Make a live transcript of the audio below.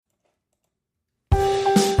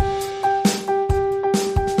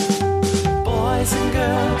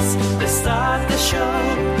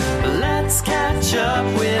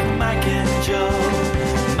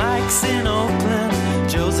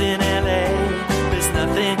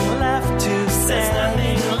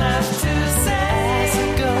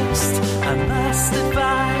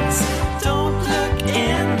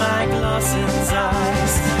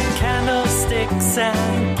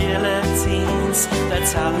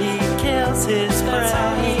how he kills his friends. That's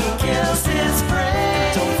how he kills his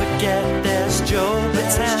friends. Don't forget there's Joe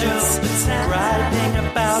Batanz writing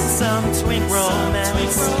about some twink romance.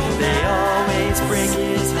 They always break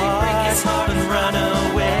his heart and run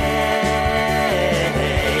away.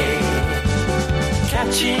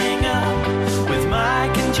 Catching up with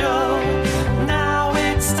Mike and Joe. Now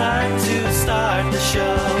it's time to start the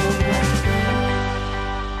show.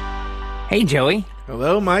 Hey, Joey.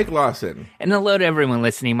 Hello, Mike Lawson. And hello to everyone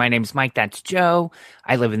listening. My name's Mike. That's Joe.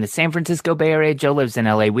 I live in the San Francisco Bay Area. Joe lives in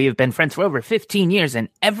LA. We have been friends for over 15 years, and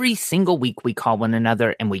every single week we call one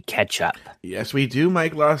another and we catch up. Yes, we do,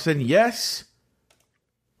 Mike Lawson. Yes,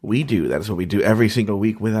 we do. That is what we do every single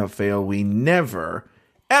week without fail. We never,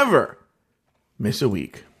 ever miss a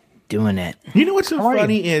week. Doing it. You know what's so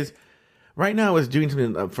funny is right now I was doing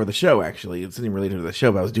something for the show, actually. It's something related to the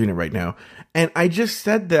show, but I was doing it right now. And I just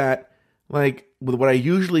said that, like, with what I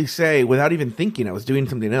usually say without even thinking I was doing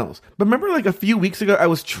something else. But remember, like, a few weeks ago, I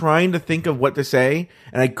was trying to think of what to say,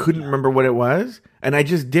 and I couldn't remember what it was. And I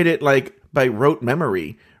just did it, like, by rote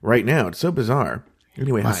memory right now. It's so bizarre.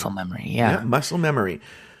 Anyway, muscle memory, yeah. Muscle memory.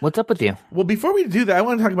 What's up with you? Well, before we do that, I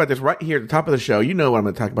want to talk about this right here at the top of the show. You know what I'm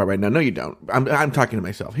going to talk about right now. No, you don't. I'm talking to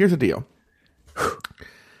myself. Here's the deal.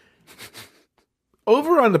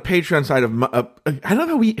 Over on the Patreon side of, I don't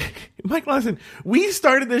know, Mike Lawson, we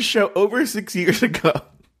started this show over 6 years ago.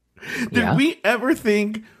 Did we ever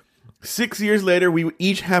think 6 years later we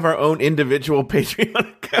each have our own individual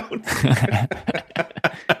Patreon account?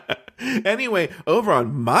 Anyway, over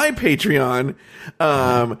on my Patreon,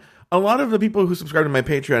 a lot of the people who subscribe to my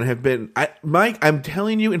Patreon have been, Mike, I'm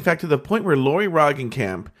telling you, in fact, to the point where Lori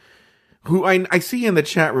Roggenkamp, who I see in the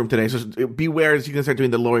chat room today, so beware as you can start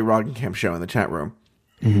doing the Lori Roggenkamp show in the chat room.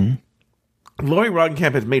 Mm-hmm. Lori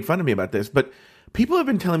Roggenkamp has made fun of me about this, but people have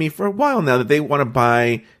been telling me for a while now that they want to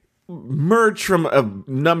buy merch from a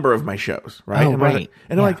number of my shows, right? Oh, right.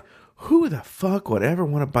 And I'm like, who the fuck would ever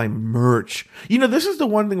want to buy merch? You know, this is the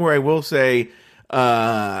one thing where I will say,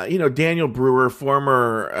 Daniel Brewer,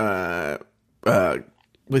 former,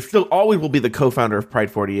 we still always will be the co-founder of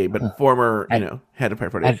Pride 48, but former, head of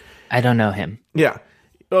Pride 48. I don't know him. Yeah.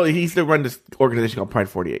 Well, he used to run this organization called Pride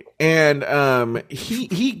 48. And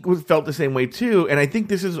he felt the same way too. And I think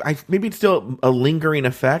this is, maybe it's still a lingering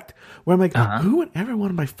effect where I'm like, who would ever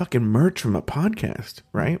want to buy fucking merch from a podcast,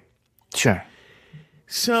 right? Sure.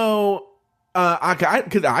 So,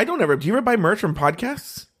 because I don't ever, do you ever buy merch from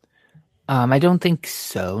podcasts? I don't think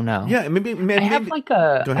so, no. Yeah, maybe I have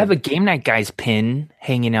I have a Game Night Guys pin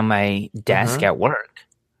hanging on my desk at work.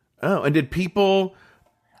 Oh, and did people...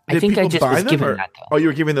 I think I just was given that. Oh, you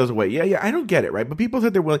were giving those away. Yeah, I don't get it, right? But people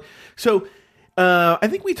said they're willing. So, I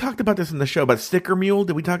think we talked about this in the show about Sticker Mule.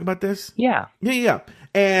 Did we talk about this? Yeah. Yeah.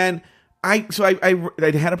 And I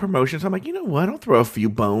had a promotion, so I'm like, you know what? I'll throw a few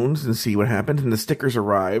bones and see what happens. And the stickers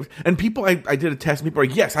arrived. And people, I did a test. People are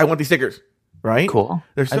like, yes, I want these stickers. Right? Cool.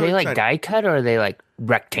 They're so are they excited. Like die cut or are they like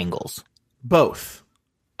rectangles? Both.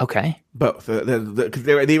 Okay. Both. Because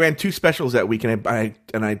they ran two specials that week, and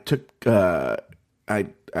I took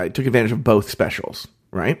I took advantage of both specials,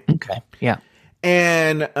 right? Okay, yeah.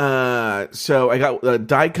 And so I got a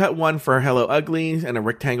die cut one for Hello Uglies and a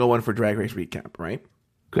rectangle one for Drag Race Recap, right?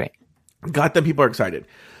 Great. Got them. People are excited.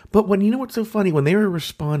 But when, you know what's so funny? When they were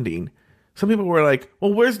responding, some people were like,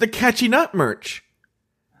 well, where's the Catching Up merch?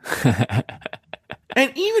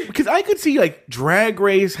 And even, because I could see, like, Drag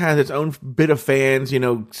Race has its own bit of fans,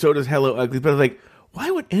 so does Hello Uglies, but I was like, why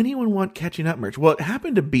would anyone want Catching Up merch? Well, it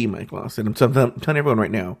happened to be, Mike Lawson. I'm telling everyone right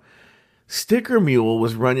now. Sticker Mule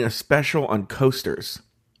was running a special on coasters.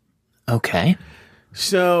 Okay.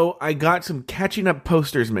 So I got some Catching Up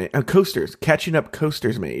posters made. Catching Up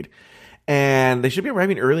coasters made. And they should be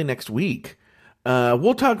arriving early next week.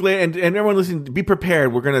 We'll talk later. And everyone listening, be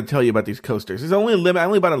prepared. We're going to tell you about these coasters. There's only a limit. I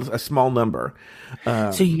only bought a small number.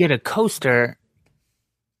 So you get a coaster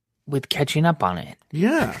with Catching Up on it.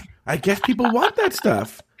 Yeah. I guess people want that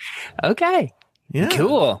stuff. Okay. Yeah.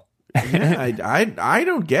 Cool. Yeah, I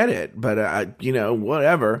don't get it, but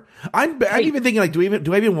whatever. I'm even thinking, like,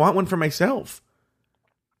 do I even want one for myself?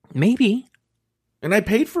 Maybe. And I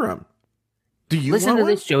paid for them. Do you listen want to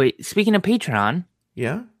one? this, Joey? Speaking of Patreon,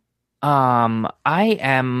 yeah. I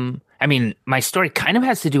mean, my story kind of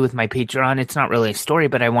has to do with my Patreon. It's not really a story,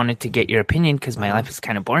 but I wanted to get your opinion because my life is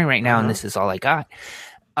kind of boring right now, and this is all I got.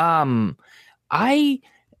 I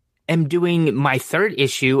am doing my third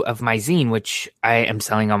issue of my zine, which I am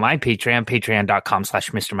selling on my Patreon,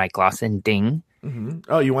 patreon.com/Mr. Mike Lawson. Ding. Mm-hmm.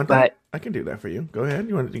 Oh, you want that? I can do that for you. Go ahead.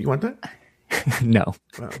 You want that? No.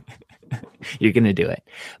 Oh. You're going to do it.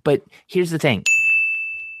 But here's the thing.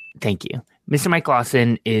 Thank you. Mr. Mike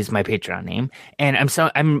Lawson is my Patreon name, and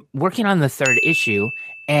I'm working on the 3rd issue,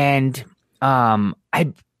 and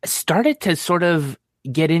I started to sort of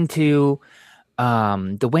get into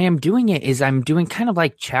the way I'm doing it is I'm doing kind of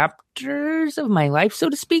like chapters of my life, so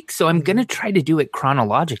to speak. So I'm gonna try to do it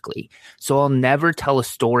chronologically. So I'll never tell a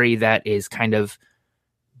story that is kind of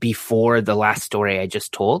before the last story I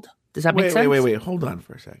just told. Does that make sense? Wait. Hold on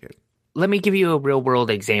for a second. Let me give you a real world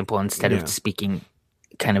example instead of speaking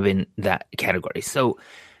kind of in that category. So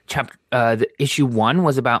the issue 1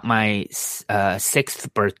 was about my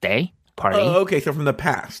 6th birthday party. Oh, okay. So from the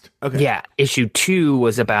past. Okay. Yeah. Issue 2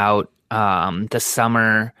 was about the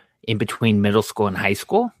summer in between middle school and high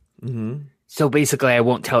school. Mm-hmm. So basically, I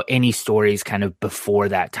won't tell any stories kind of before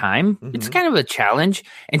that time. Mm-hmm. It's kind of a challenge.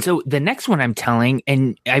 And so the next one I'm telling,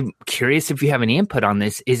 and I'm curious if you have any input on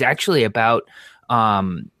this, is actually about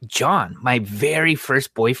John, my very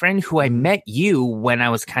first boyfriend, who I met you when I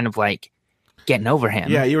was kind of like getting over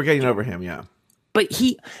him. Yeah, you were getting over him, yeah. But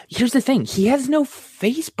here's the thing. He has no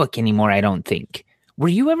Facebook anymore, I don't think. Were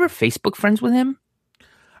you ever Facebook friends with him?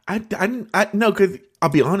 No, because I'll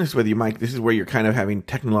be honest with you, Mike, this is where you're kind of having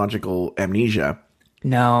technological amnesia.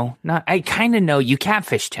 No, not. I kind of know you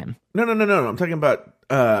catfished him. No. I'm talking about,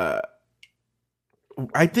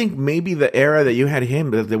 I think maybe the era that you had him,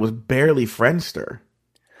 there was barely Friendster.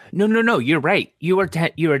 No. You're right. You are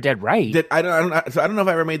dead right. I don't know if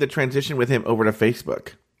I ever made the transition with him over to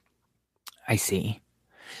Facebook. I see.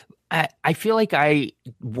 I feel like I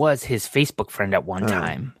was his Facebook friend at one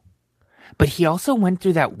time. But he also went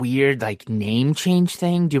through that weird like name change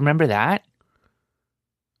thing. Do you remember that?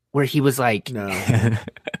 Where he was like, no.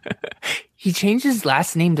 He changed his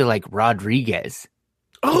last name to like Rodriguez.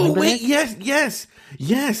 Oh, wait. Yes.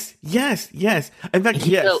 In fact,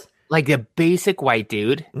 he felt like a basic white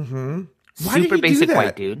dude. Mm-hmm. Super basic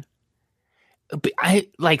white dude. I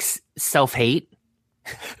like self-hate.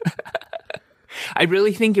 I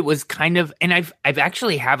really think it was kind of, and I've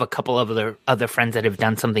actually have a couple of other friends that have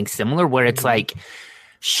done something similar where it's like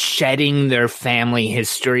shedding their family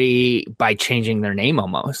history by changing their name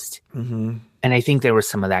almost. Mm-hmm. And I think there was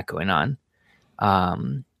some of that going on.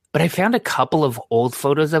 But I found a couple of old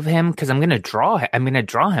photos of him because I'm going to draw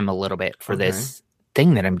him a little bit for this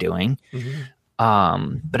thing that I'm doing.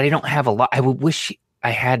 Mm-hmm. But I don't have a lot. I would wish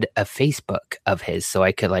I had a Facebook of his so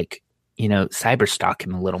I could like, cyber stalk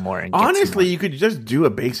him a little more. And honestly, you could just do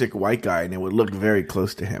a basic white guy and it would look very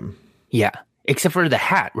close to him. Yeah. Except for the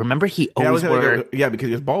hat. Remember he always wore... Yeah, because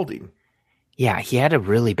he was balding. Yeah, he had a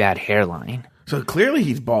really bad hairline. So clearly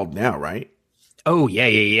he's bald now, right? Oh,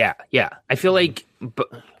 yeah. I feel like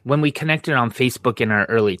when we connected on Facebook in our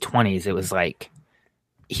early 20s, it was like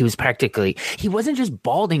he wasn't just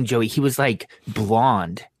balding, Joey. He was like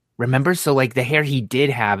blonde. Remember? So like the hair he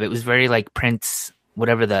did have, it was very like Prince,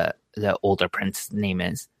 whatever the older Prince name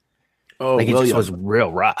is. Oh, like it William. just was real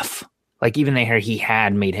rough. Like even the hair he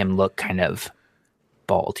had made him look kind of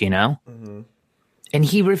bald, Mm-hmm. And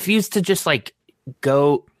he refused to just like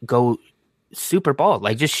go super bald.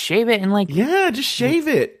 Like just shave it and like just shave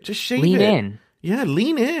it. Lean in. Yeah,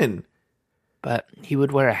 lean in. But he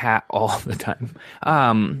would wear a hat all the time.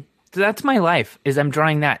 So that's my life. Is I'm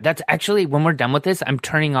drawing that. That's actually when we're done with this, I'm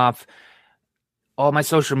turning off all my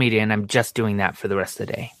social media and I'm just doing that for the rest of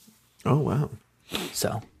the day. Oh wow.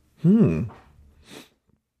 So. He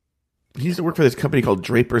used to work for this company called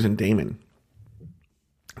Drapers and Damon.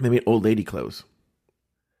 They made old lady clothes.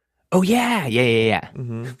 Oh, yeah.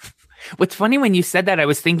 Mm-hmm. What's funny when you said that, I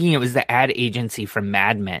was thinking it was the ad agency from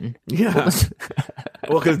Mad Men. Yeah.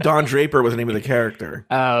 Well, because Don Draper was the name of the character.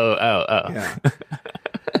 Oh.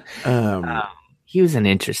 Yeah. He was an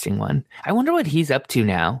interesting one. I wonder what he's up to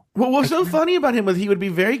now. Well, what's so funny about him was he would be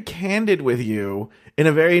very candid with you in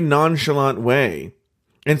a very nonchalant way.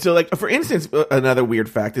 And so, like, for instance, another weird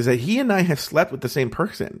fact is that he and I have slept with the same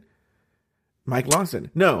person. Mike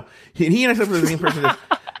Lawson. No, he and I slept with the same person.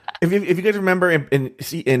 If you guys remember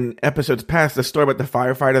in episodes past, the story about the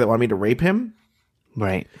firefighter that wanted me to rape him.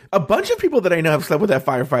 Right. A bunch of people that I know have slept with that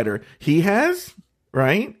firefighter. He has,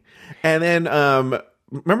 right? And then,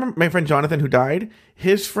 remember my friend Jonathan who died?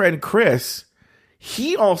 His friend Chris,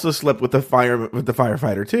 he also slept with the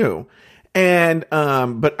firefighter too. And,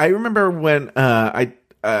 but I remember when,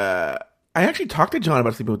 I actually talked to John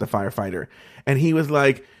about sleeping with the firefighter, and he was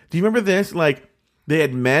like, do you remember this? Like, they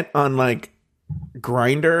had met on, like,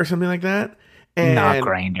 Grindr or something like that? And, not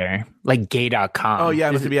Grindr. Like, gay.com. Oh,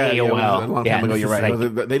 yeah. This is AOL. AOL. A long time ago, you're right.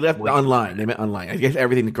 Like, they left online. They met online. I guess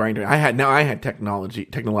everything's Grindr. I had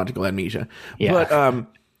technological amnesia. Yeah. But,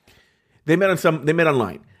 they met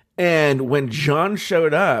online. And when John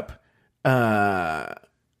showed up,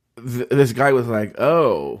 this guy was like,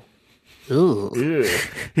 oh... Ooh. Ugh.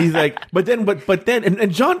 He's like, but then,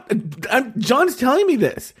 and John's telling me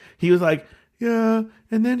this. He was like, yeah,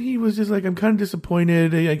 and then he was just like, I'm kind of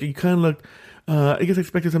disappointed. Like, you kind of looked, I guess I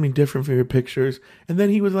expected something different from your pictures. And then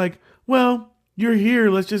he was like, well, you're here.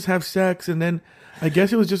 Let's just have sex. And then I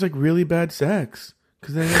guess it was just like really bad sex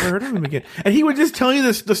because I never heard of him again. And he would just tell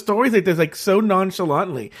you the stories like this, like so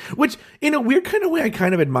nonchalantly, which in a weird kind of way I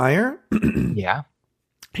kind of admire. Yeah.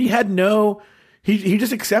 He had he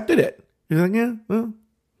just accepted it. He's like, yeah, well,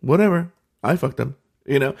 whatever. I fucked him,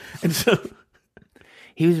 and so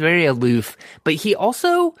He was very aloof, but he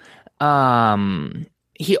also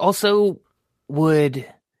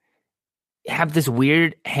would have this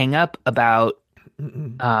weird hang up about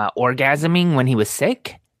orgasming when he was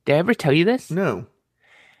sick. Did I ever tell you this? no.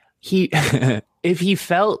 If he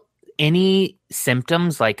felt any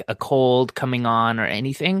symptoms like a cold coming on or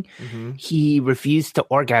anything, he refused to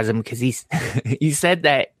orgasm because he said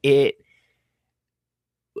that he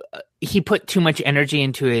put too much energy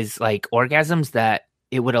into his like orgasms that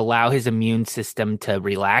it would allow his immune system to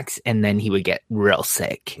relax, and then he would get real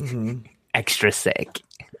sick, extra sick.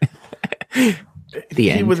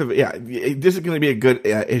 The end. This is going to be a good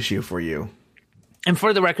issue for you. And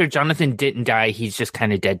for the record, Jonathan didn't die. He's just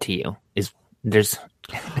kind of dead to you.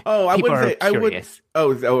 I people wouldn't are say I would. curious.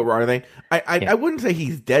 Oh, are they? Yeah. I wouldn't say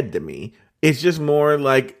he's dead to me. It's just more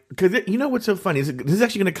like because you know what's so funny is this is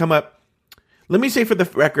actually going to come up. Let me say for the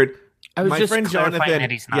record, I was my just friend clarifying Jonathan.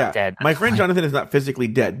 that he's not dead. My friend Jonathan is not physically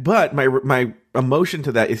dead, but my emotion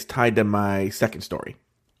to that is tied to my second story.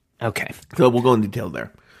 Okay. So we'll go in detail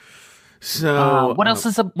there. So What else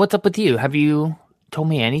is up? What's up with you? Have you told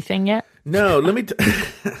me anything yet? No, let me.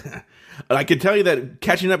 I can tell you that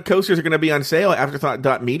catching up coasters are going to be on sale at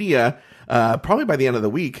Afterthought.media probably by the end of the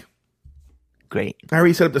week. Great. I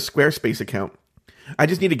already set up the Squarespace account. I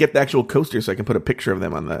just need to get the actual coasters so I can put a picture of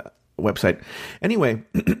them on the website. Anyway,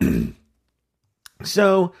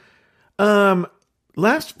 so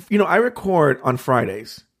I record on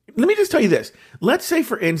Fridays. Let me just tell you this. Let's say,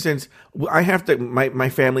 for instance, I have to. My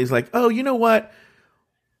family's like, oh, you know what?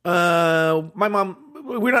 My mom.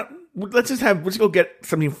 We're not. Let's go get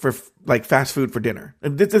something for like fast food for dinner.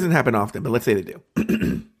 And this doesn't happen often, but let's say they do.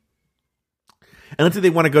 And let's say they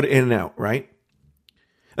want to go to In-N-Out, right?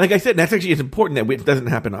 And like I said, that's actually it's important that it doesn't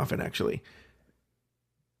happen often. Actually,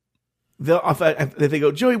 if they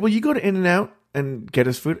go, Joey, will you go to In-N-Out and get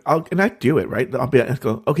us food? And I do it, right? I'll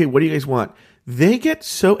go, okay, what do you guys want? They get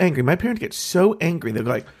so angry. My parents get so angry. They're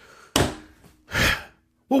like,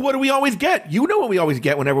 well, what do we always get? You know what we always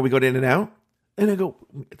get whenever we go to In-N-Out. And I go,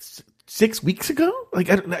 it's 6 weeks ago? Like,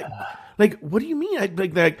 what do you mean?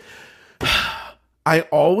 I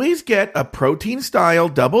always get a protein style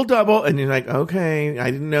double. And you're like, okay, I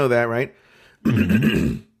didn't know that, right?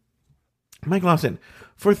 Mike Lawson,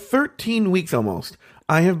 for 13 weeks almost,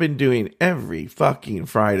 I have been doing every fucking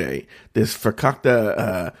Friday this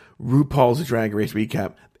Fakakta RuPaul's Drag Race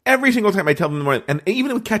recap. Every single time I tell them in the morning, and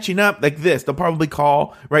even with catching up like this, they'll probably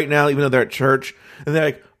call right now, even though they're at church, and they're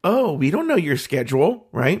like, oh, we don't know your schedule,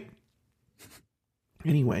 right?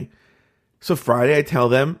 Anyway, so Friday I tell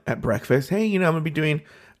them at breakfast, hey, I'm going to be doing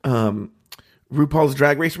RuPaul's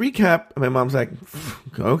Drag Race recap. And my mom's like,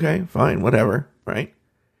 okay, fine, whatever, right?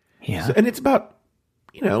 Yeah. So, and it's about,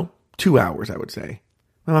 2 hours, I would say.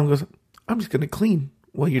 My mom goes, I'm just going to clean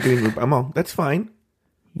while you're doing RuPaul. I'm all, that's fine.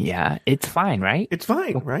 Yeah, it's fine, right? It's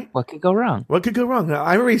fine, right? What could go wrong? What could go wrong? Now,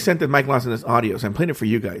 I already sent Mike Lawson this audio, so I'm playing it for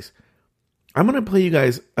you guys. I'm going to play you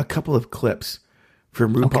guys a couple of clips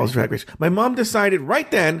from RuPaul's Drag Race. My mom decided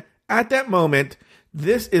right then, at that moment,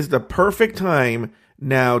 this is the perfect time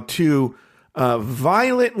now to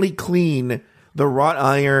violently clean the wrought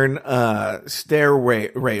iron stair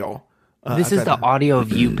rail. This is the audio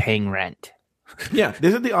of you paying rent. Yeah,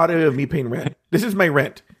 this is the audio of me paying rent. This is my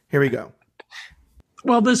rent. Here we go.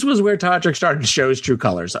 Well, this was where Todrick started to show his true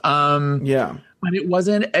colors. Yeah. But it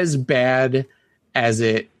wasn't as bad as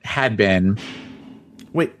it had been.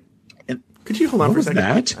 Wait, could you hold on for a second?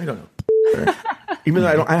 That? I don't know. Even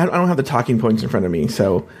though I don't have the talking points in front of me,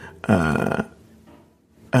 so I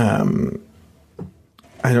don't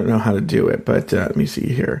know how to do it. But let me see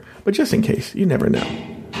here. But just in case, you never know.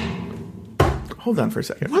 Hold on for a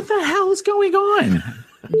second. What the hell is going on?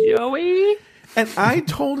 Joey? And I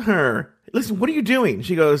told her, listen, what are you doing?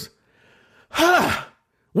 She goes,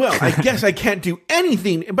 well, I guess I can't do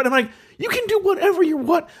anything. But I'm like, you can do whatever you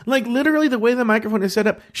want. Like, literally, the way the microphone is set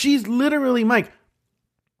up, she's literally, Mike,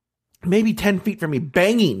 maybe 10 feet from me,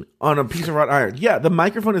 banging on a piece of wrought iron. Yeah, the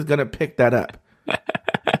microphone is going to pick that up.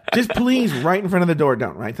 Just please, right in front of the door,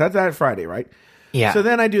 don't, right? So that's that Friday, right? Yeah. So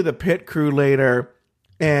then I do the pit crew later,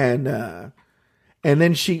 and And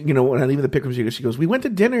then she, you know, when I leave the pick room, she goes, we went to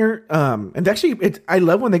dinner. And actually, I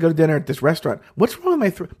love when they go to dinner at this restaurant. What's wrong with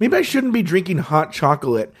my throat? Maybe I shouldn't be drinking hot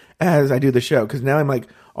chocolate as I do the show, because now I'm like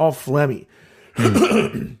all phlegmy.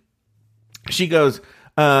 She goes,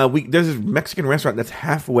 there's this Mexican restaurant that's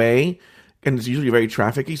halfway, and it's usually very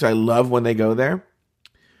trafficky. So I love when they go there.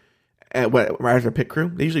 Right after pit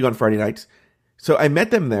crew, they usually go on Friday nights. So I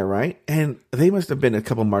met them there, right? And they must have been a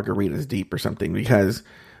couple margaritas deep or something, because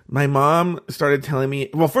my mom started telling me,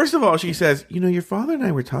 well, first of all, she says, you know, your father and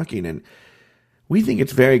I were talking, and we think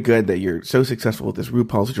it's very good that you're so successful with this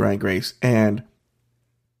RuPaul's Drag Race. And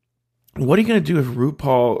what are you going to do if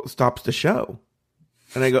RuPaul stops the show?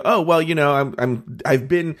 And I go, oh, well, you know, I've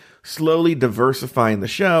been slowly diversifying the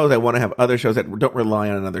shows. I want to have other shows that don't rely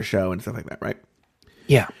on another show and stuff like that, right?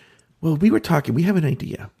 Yeah. Well, we were talking. We have an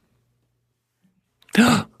idea.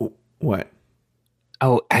 What?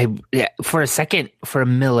 Oh, for a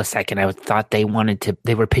millisecond, I thought they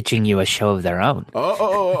were pitching you a show of their own.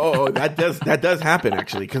 Oh, that does happen,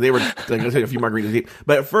 actually, because they were, like I said, a few margaritas deep.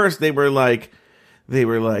 But at first they were like, what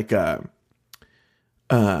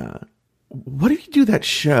if you do that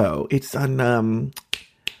show? It's on,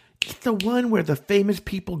 it's the one where the famous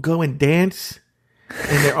people go and dance.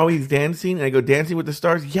 And they're always dancing, and I go, Dancing with the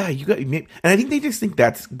Stars. Yeah, you got. And I think they just think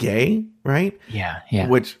that's gay, right? Yeah.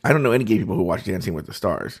 Which I don't know any gay people who watch Dancing with the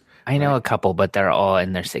Stars. I know a couple, but they're all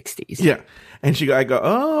in their 60s. Yeah, and I go,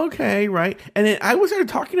 oh, okay, right. And then I started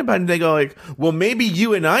talking about it, and they go like, well, maybe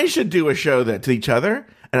you and I should do a show that to each other.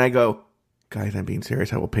 And I go, guys, I'm being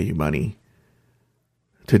serious. I will pay you money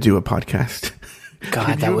to do a podcast.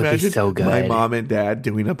 God, that would be so good. My mom and dad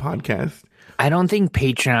doing a podcast. I don't think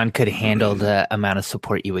Patreon could handle the amount of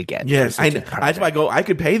support you would get. Yes, that's why I go, I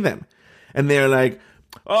could pay them. And they're like,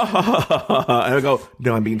 oh, and I go,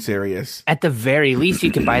 no, I'm being serious. At the very least,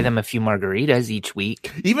 you could buy them a few margaritas each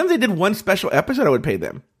week. Even if they did one special episode, I would pay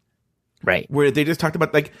them. Right. Where they just talked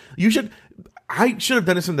about, like, I should have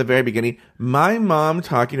done this from the very beginning. My mom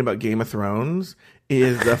talking about Game of Thrones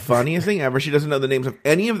is the funniest thing ever. She doesn't know the names of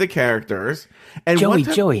any of the characters. And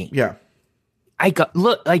Joey. Yeah.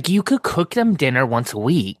 Look, like, you could cook them dinner once a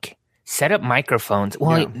week, set up microphones.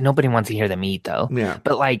 Well, nobody wants to hear them eat, though. Yeah.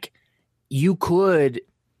 But, like, you could,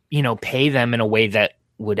 you know, pay them in a way that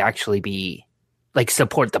would actually be, like,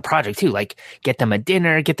 support the project, too. Like, get them a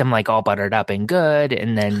dinner, get them, like, all buttered up and good,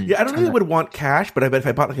 and then... Yeah, I don't think they would want cash, but I bet if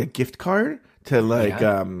I bought, like, a gift card to, like,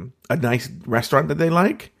 a nice restaurant that they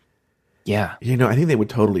like... Yeah. You know, I think they would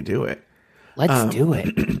totally do it. Let's do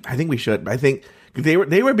it. I think we should. I think... They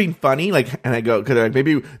were being funny, like, and I go, because like,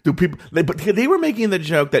 maybe do people? But they were making the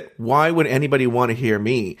joke that why would anybody want to hear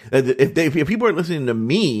me? If people are listening to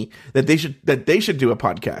me, that they should do a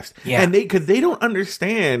podcast. Yeah, and because they don't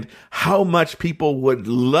understand how much people would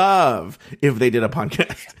love if they did a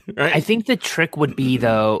podcast. Right? I think the trick would be,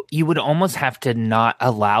 though, you would almost have to not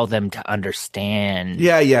allow them to understand.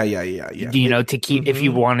 Yeah. You know, to keep if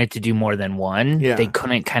you wanted to do more than one, they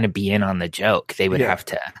couldn't kind of be in on the joke. They would have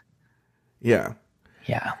to. Yeah.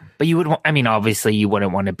 Yeah, but you would. I mean, obviously, you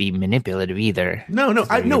wouldn't want to be manipulative either. No.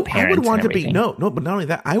 I would want to be no. But not only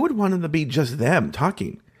that, I would want them to be just them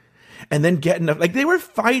talking, and then get enough. Like they were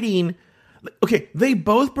fighting. Okay, they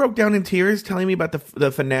both broke down in tears, telling me about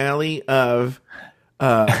the finale of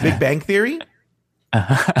Big Bang Theory,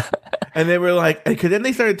 and they were like, because then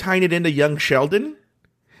they started tying it into Young Sheldon,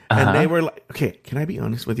 and they were like, okay, can I be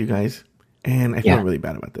honest with you guys? And I feel really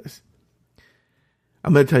bad about this.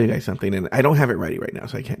 I'm going to tell you guys something, and I don't have it ready right now,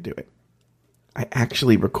 so I can't do it. I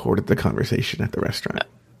actually recorded the conversation at the restaurant.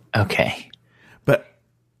 Okay. But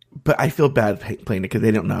I feel bad playing it because they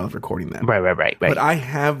don't know I was recording them. Right. But I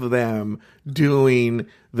have them doing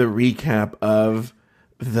the recap of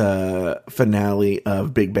the finale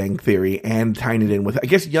of Big Bang Theory and tying it in with, I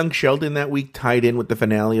guess, Young Sheldon that week tied in with the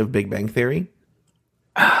finale of Big Bang Theory.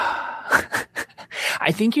 I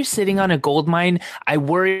think you're sitting on a gold mine. I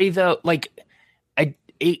worry, though, like...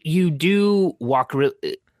 you do walk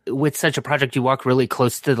with such a project. You walk really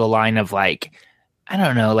close to the line of, like, I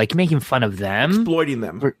don't know, like making fun of them, exploiting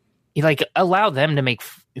them. You like allow them to make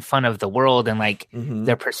fun of the world, and like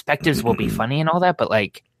their perspectives will be funny and all that. But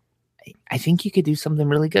like, I think you could do something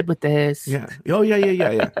really good with this. Yeah. Oh,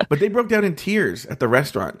 yeah. But they broke down in tears at the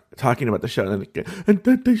restaurant talking about the show. And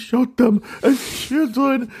then they showed them as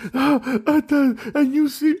children. And you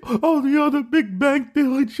see all the other Big Bang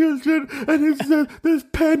Theory children. And it's there's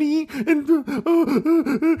Penny. And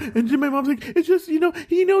my mom's like, it's just, he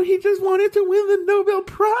just wanted to win the Nobel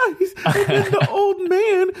Prize. And then the old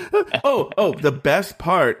man. The best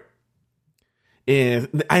part is,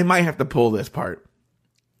 I might have to pull this part.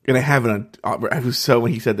 And I have it on. I was so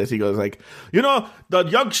when he said this, he goes like, you know, the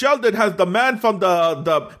young Sheldon has the man from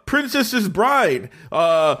the Princess's Bride.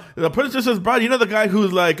 The Princess's Bride. You know the guy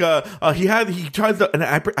who's like, he tries to. And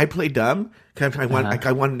I play dumb. I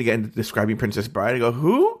wanted to get into describing Princess Bride. I go,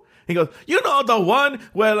 who? He goes, you know, the one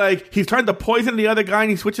where like he's trying to poison the other guy and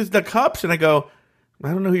he switches the cups. And I go, I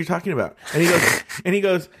don't know who you're talking about. And he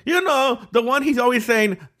goes, you know, the one he's always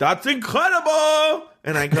saying, that's incredible.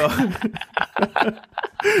 And I go,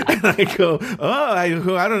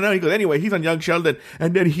 I don't know. He goes, anyway, he's on Young Sheldon.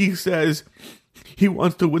 And then he says he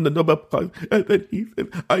wants to win the Nobel Prize. And then he said,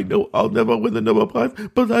 I know I'll never win the Nobel Prize,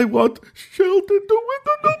 but I want Sheldon to win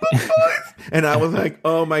the Nobel Prize. And I was like,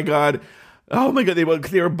 oh my God. They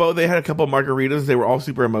were both. They had a couple of margaritas. They were all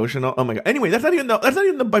super emotional. Oh my God. Anyway, that's not even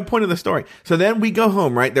the point of the story. So then we go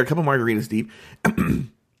home, right? They're a couple of margaritas deep,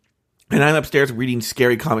 and I'm upstairs reading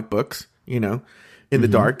scary comic books, you know, in the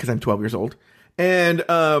dark because I'm 12 years old. And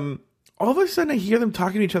all of a sudden, I hear them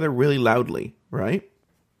talking to each other really loudly, right?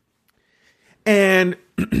 And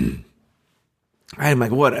I'm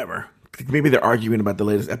like, whatever. Maybe they're arguing about the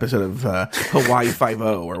latest episode of Hawaii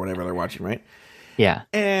Five-0 or whatever they're watching, right? Yeah.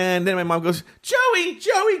 And then my mom goes, Joey,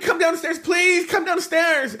 come downstairs, please. Come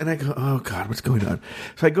downstairs. And I go, oh, God, what's going on?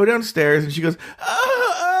 So I go downstairs and she goes, and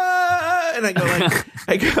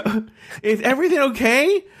I go, is everything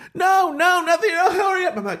okay? No, nothing. Oh, hurry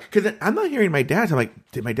up. I'm like, because I'm not hearing my dad. So I'm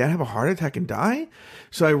like, did my dad have a heart attack and die?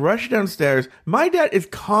 So I rush downstairs. My dad is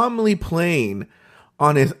calmly playing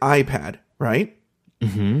on his iPad, right?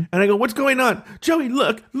 Mm-hmm. And I go, what's going on? Joey,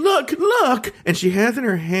 look. And she has in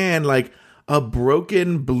her hand like a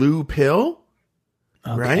broken blue pill.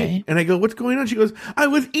 Okay. Right? And I go, what's going on? She goes, I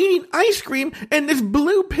was eating ice cream and this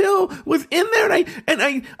blue pill was in there and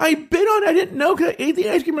I bit on it. I didn't know because I ate the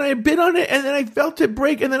ice cream and I bit on it and then I felt it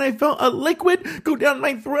break and then I felt a liquid go down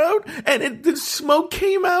my throat and the smoke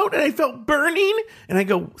came out and I felt burning. And I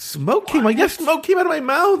go, smoke came out? Yes, smoke came out of my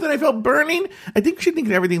mouth and I felt burning. I think she thinks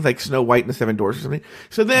everything's like Snow White and the Seven Dwarfs or something.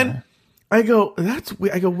 So then I go, that's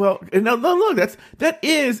weird. I go, well, no, look, that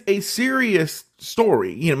is a serious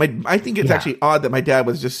story. You know, I think it's actually odd that my dad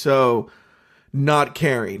was just so not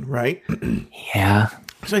caring, right? Yeah.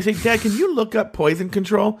 So I say, Dad, can you look up poison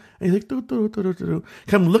control? And he's like, do.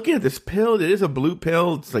 I'm looking at this pill. It is a blue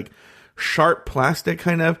pill. It's like sharp plastic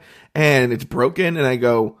kind of, and it's broken. And I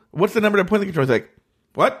go, what's the number to poison control? He's like,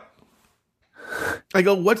 what? I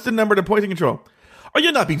go, what's the number to poison control? Are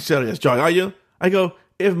you not being serious, John? Are you? I go,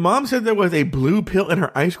 if Mom said there was a blue pill in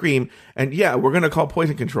her ice cream, and yeah, we're going to call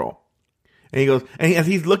poison control. And he goes, and as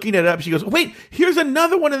he's looking it up, she goes, wait, here's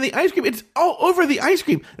another one in the ice cream. It's all over the ice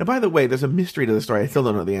cream. And by the way, there's a mystery to the story I still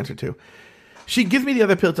don't know the answer to. She gives me the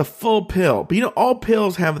other pill. It's a full pill. But you know, all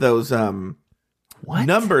pills have those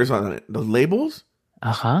numbers on it, those labels.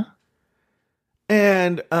 Uh-huh.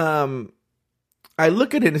 And I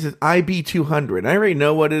look at it and it says IB200. I already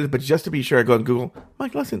know what it is, but just to be sure, I go on Google.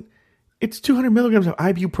 Mike, listen, it's 200 milligrams of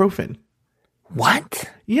ibuprofen.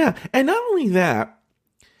 What? Yeah. And not only that,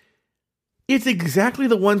 it's exactly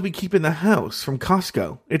the ones we keep in the house from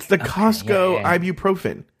Costco. It's the Costco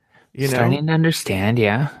ibuprofen. You know? Starting to understand,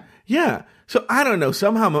 yeah. Yeah. So I don't know.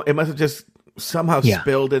 Somehow it must have just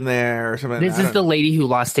spilled in there or something. This is the lady who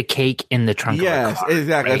lost a cake in the trunk of her car. Yes,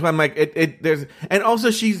 exactly. Right? That's why I'm like, there's, and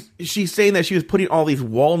also she's saying that she was putting all these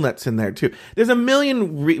walnuts in there too. There's a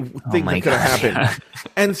million things that could have happened. Yeah.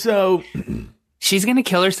 And so she's going to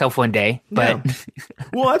kill herself one day, but. Yeah.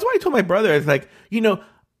 Well, that's why I told my brother, it's like, you know,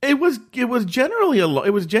 it was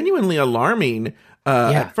genuinely alarming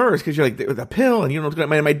at first because you're like, with a pill and you don't know what's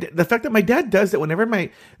going on. The fact that my dad does that whenever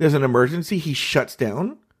there's an emergency, he shuts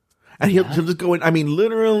down. And he'll just go in, I mean,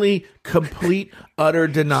 literally complete, utter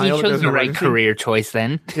denial. He chose the right career choice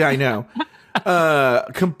then. Yeah, I know.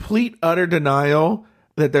 Complete, utter denial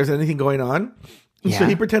that there's anything going on. Yeah. So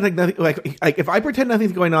he pretends like nothing, like if I pretend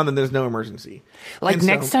nothing's going on, then there's no emergency. Like and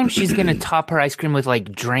next time she's going to top her ice cream with like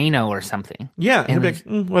Drano or something. Yeah. And he'll be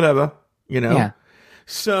like, whatever, you know? Yeah.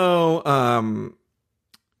 So,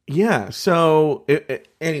 yeah. So,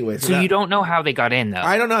 anyway. So you don't know how they got in, though.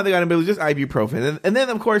 I don't know how they got in, but it was just ibuprofen. And then,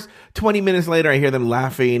 of course, 20 minutes later, I hear them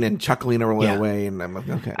laughing and chuckling away. And I'm like,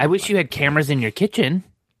 okay. I wish you had cameras in your kitchen.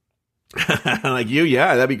 Like you,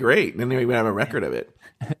 yeah, that'd be great. And then we would have a record of it.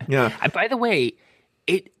 Yeah. By the way,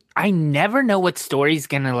 I never know what story's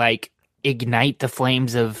going to, like, ignite the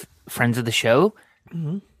flames of friends of the show.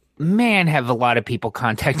 Mm-hmm. Man, have a lot of people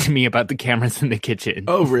contacted me about the cameras in the kitchen.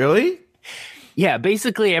 Oh, really? Yeah,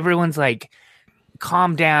 basically everyone's like,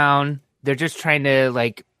 calm down. They're just trying to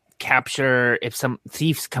like capture if some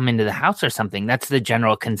thieves come into the house or something. That's the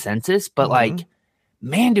general consensus. But like,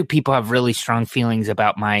 man, do people have really strong feelings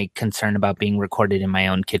about my concern about being recorded in my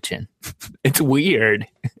own kitchen. It's weird.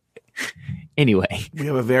 Anyway. We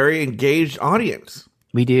have a very engaged audience.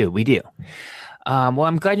 We do. Well,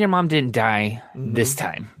 I'm glad your mom didn't die this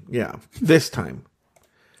time. Yeah, this time.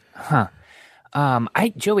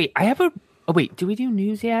 Joey, I have a... Oh, wait, do we do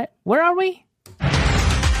news yet? Where are we?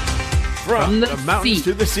 From the mountains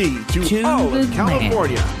sea to the sea to all of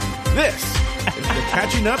California. This is the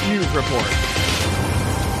Catching Up News Report.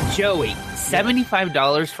 Joey,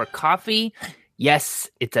 $75 for coffee. Yes,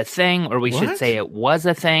 it's a thing, or we should say it was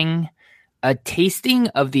a thing. A tasting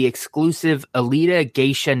of the exclusive Alita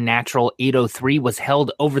Geisha Natural 803 was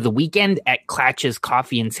held over the weekend at Klatch's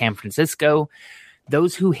Coffee in San Francisco.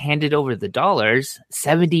 Those who handed over the dollars,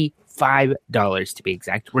 $75 to be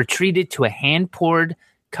exact, were treated to a hand-poured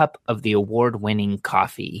cup of the award-winning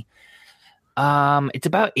coffee. It's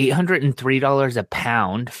about $803 a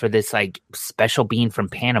pound for this like special bean from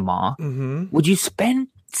Panama. Mm-hmm. Would you spend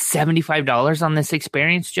 $75 on this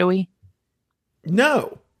experience, Joey?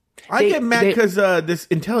 No. I get mad because this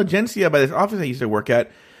intelligentsia by this office I used to work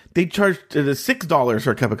at, they charged the $6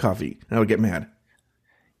 for a cup of coffee. And I would get mad.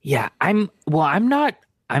 Yeah, I'm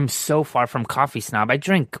so far from coffee snob. I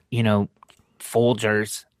drink,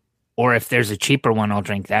 Folgers, or if there's a cheaper one, I'll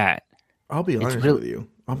drink that. I'll be honest with you.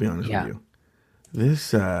 With you.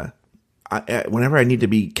 This, whenever I need to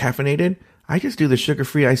be caffeinated, I just do the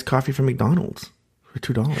sugar-free iced coffee from McDonald's for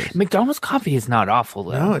 $2. McDonald's coffee is not awful,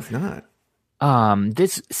 though. No, it's not.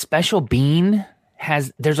 This special bean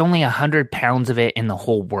there's only 100 pounds of it in the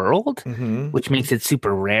whole world, which makes it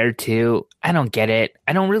super rare too. I don't get it.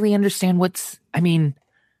 I don't really understand I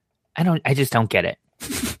just don't get it.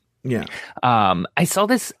 Yeah. I saw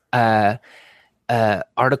this,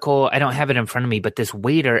 article. I don't have it in front of me, but this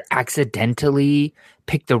waiter accidentally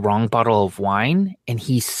picked the wrong bottle of wine and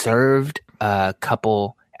he served a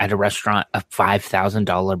couple at a restaurant a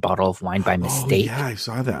 $5,000 bottle of wine by mistake. Oh, yeah, I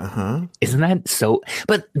saw that, huh? Isn't that so?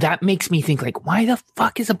 But that makes me think, like, why the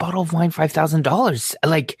fuck is a bottle of wine $5,000?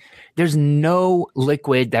 Like, there's no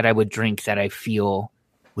liquid that I would drink that I feel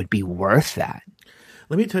would be worth that.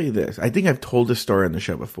 Let me tell you this. I think I've told this story on the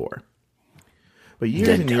show before. But years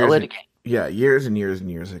and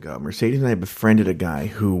years ago, Mercedes and I befriended a guy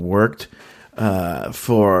who worked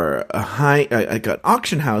for an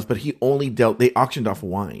auction house, but they auctioned off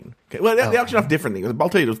wine. Okay. Well, they auctioned off different things. I'll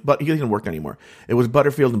tell you, he doesn't work anymore. It was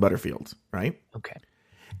Butterfield and Butterfields, right? Okay.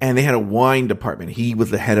 And they had a wine department. He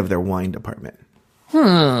was the head of their wine department.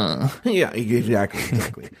 Yeah,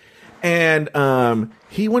 exactly. And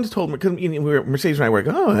he once told me, because Mercedes and I were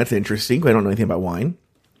like, oh, that's interesting. I don't know anything about wine.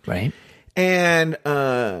 Right. And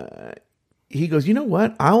he goes, you know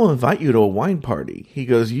what? I'll invite you to a wine party. He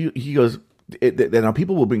goes, now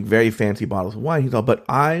people will bring very fancy bottles of wine. He's all, but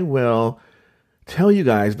I will tell you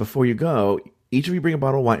guys before you go, each of you bring a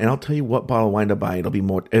bottle of wine, and I'll tell you what bottle of wine to buy. It'll be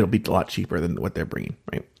a lot cheaper than what they're bringing,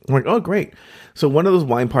 right? I'm like, oh, great. So one of those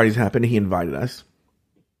wine parties happened. He invited us.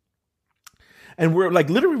 And we're like,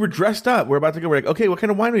 literally, we're dressed up. We're about to go. We're like, okay, what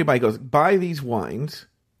kind of wine do we buy? He goes, buy these wines.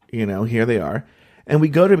 Here they are. And we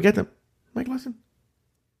go to get them. I'm like, listen,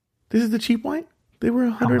 this is the cheap wine. They were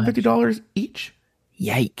 $150 each.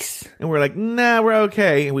 Yikes. And we're like, nah, we're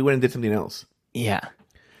okay. And we went and did something else. Yeah.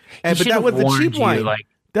 But that was the cheap wine.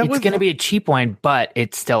 It's going to be a cheap wine, but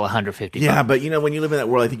it's still $150. Yeah, but when you live in that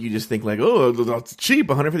world, I think you just think like, oh, that's cheap,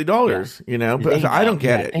 $150, But I don't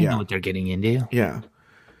get it. They know what they're getting into. Yeah.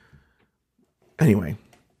 Anyway,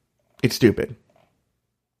 it's stupid.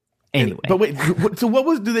 Anyway. But wait,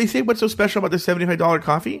 so do they say what's so special about the $75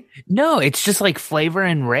 coffee? No, it's just like flavor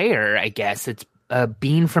and rare, I guess. It's a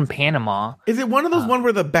bean from Panama. Is it one of those one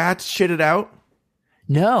where the bats shit it out?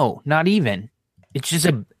 No, not even. It's just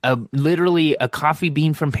literally a coffee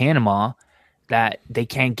bean from Panama that they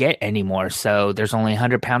can't get anymore. So there's only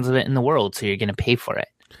 100 pounds of it in the world. So you're going to pay for it.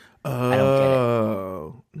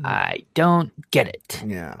 Oh. I don't get it.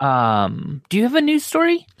 Yeah. Do you have a news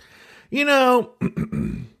story? I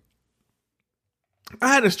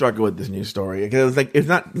had to struggle with this news story because it's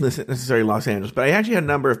not necessarily Los Angeles, but I actually had a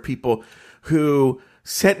number of people who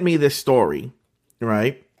sent me this story,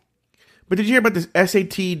 right? But did you hear about this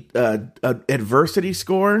SAT adversity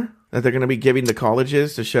score that they're going to be giving the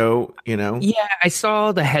colleges to show, Yeah, I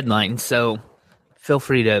saw the headline, so feel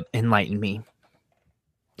free to enlighten me.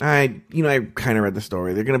 I kind of read the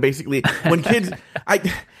story. They're going to basically, when kids,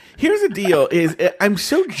 here's the deal is I'm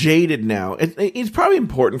so jaded now. It's probably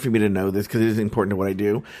important for me to know this because it is important to what I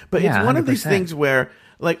do. But it's one of these things where,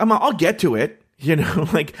 like, I'll get to it. You know,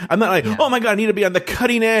 like, I'm not like, oh my God, I need to be on the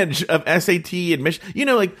cutting edge of SAT admission. You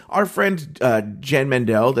know, like our friend, Jen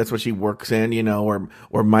Mendel, that's what she works in, you know,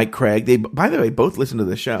 or Mike Craig. They, by the way, both listen to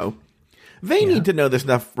the show. They need to know this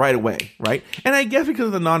stuff right away, right? And I guess because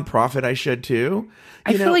of the nonprofit, I should too.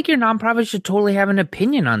 I feel like your nonprofit should totally have an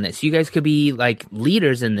opinion on this. You guys could be like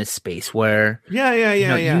leaders in this space where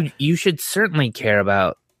you should certainly care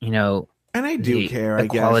about, you know, and I do care, the I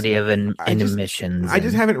guess. quality of admissions. I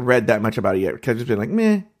just haven't read that much about it yet because I've just been like,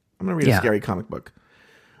 meh, I'm gonna read a scary comic book.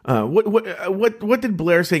 What did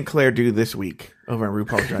Blair St. Clair do this week over on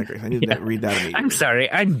RuPaul's Drag Race? I need to read that immediately. I'm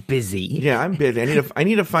sorry, I'm busy. Yeah, I'm busy. I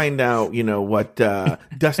need to find out, you know, what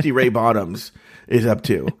Dusty Ray Bottoms is up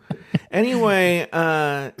to. Anyway,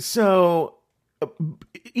 so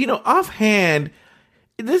you know, offhand,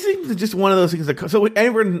 this is just one of those things that, so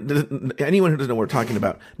anyone who doesn't know what we're talking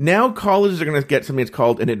about, now colleges are going to get something that's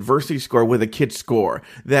called an adversity score with a kid score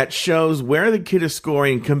that shows where the kid is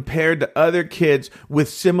scoring compared to other kids with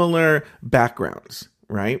similar backgrounds,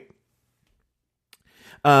 right?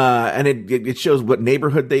 And it shows what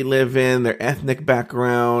neighborhood they live in, their ethnic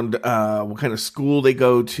background, what kind of school they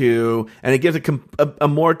go to, and it gives a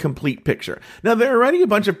more complete picture. Now, there are already a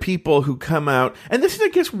bunch of people who come out, and this is, I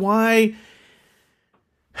guess, why...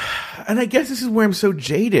 And I guess this is where I'm so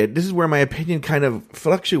jaded. This is where my opinion kind of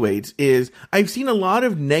fluctuates, is I've seen a lot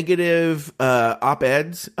of negative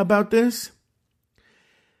op-eds about this.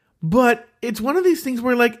 But it's one of these things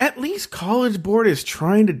where, like, at least College Board is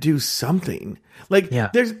trying to do something. Like,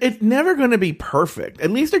 it's never going to be perfect.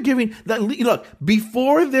 At least they're giving... Look,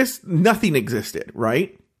 before this, nothing existed,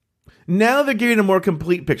 right? Now they're giving a more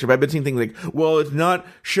complete picture. I've been seeing things like, well, it's not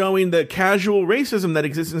showing the casual racism that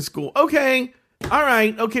exists in school. Okay. All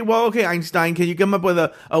right. Okay. Well, okay, Einstein, can you come up with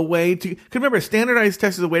a way to... Because remember, a standardized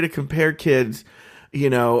test is a way to compare kids, you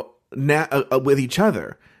know, with each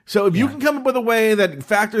other. So if you can come up with a way that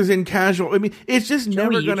factors in casual... I mean, it's just never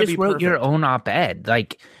going to be perfect. You just wrote your own op-ed.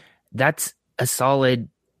 Like, that's a solid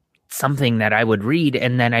something that I would read,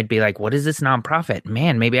 and then I'd be like, what is this nonprofit?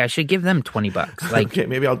 Man, maybe I should give them $20. Like, okay,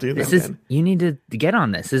 maybe I'll do that then. You need to get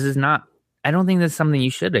on this. This is not... I don't think that's something you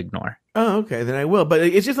should ignore. Oh, okay, then I will. But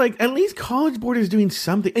it's just like, at least College Board is doing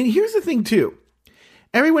something. And here's the thing, too.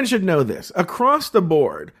 Everyone should know this. Across the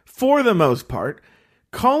board, for the most part,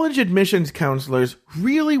 college admissions counselors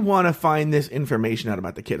really want to find this information out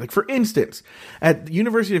about the kids. Like, for instance, at the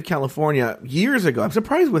University of California, years ago, I'm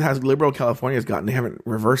surprised with how liberal California has gotten. They haven't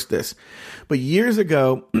reversed this. But years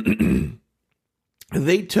ago,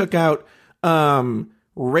 they took out...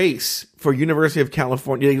 race for University of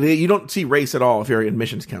California. You don't see race at all if you're an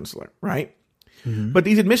admissions counselor, right? Mm-hmm. But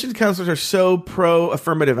these admissions counselors are so pro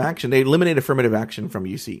affirmative action. They eliminate affirmative action from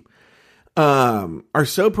UC. Are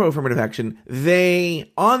so pro affirmative action.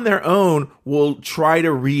 They, on their own, will try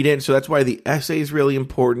to read in. So that's why the essay is really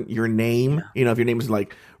important. Your name, you know, if your name is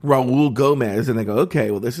like Raul Gomez, and they go,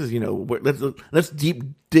 okay, well, this is, you know, let's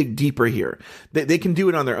dig deeper here. They can do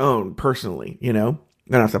it on their own personally, you know.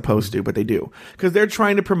 They're not supposed to, but they do. Because they're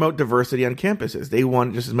trying to promote diversity on campuses. They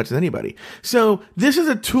want it just as much as anybody. So this is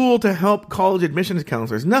a tool to help college admissions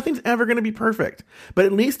counselors. Nothing's ever going to be perfect. But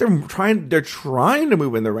at least they're trying to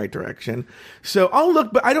move in the right direction. So I'll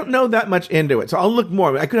look, but I don't know that much into it. So I'll look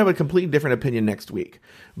more. I could have a completely different opinion next week.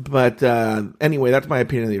 But anyway, that's my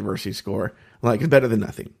opinion of the adversity score. Like, it's better than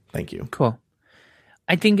nothing. Thank you. Cool.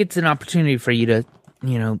 I think it's an opportunity for you to,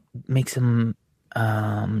 you know, make some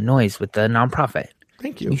noise with the nonprofit.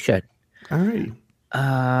 Thank you. You should. All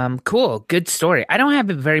right. Cool. Good story. I don't have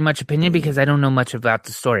very much opinion because I don't know much about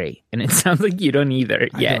the story, and it sounds like you don't either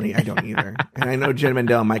yet. I don't either. And I know Jen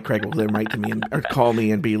Mendel and Mike Craig will then write to me or call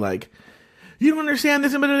me and be like, "You don't understand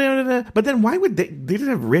this." But then why would they just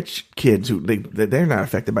have rich kids who they're not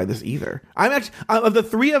affected by this either? I'm actually, of the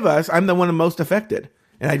three of us, I'm the one most affected,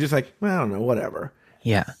 and I just like, well, I don't know, whatever.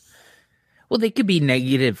 Yeah. Well, they could be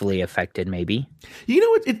negatively affected, maybe. You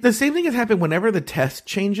know, the same thing has happened whenever the test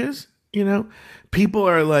changes. You know, people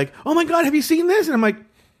are like, "Oh my God, have you seen this?" And I'm like,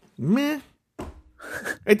 "Meh."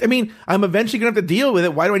 I mean, I'm eventually going to have to deal with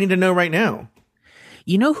it. Why do I need to know right now?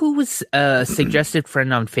 You know who was a suggested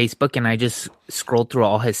friend on Facebook, and I just scrolled through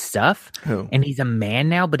all his stuff? Who? And he's a man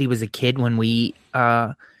now, but he was a kid when we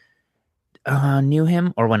knew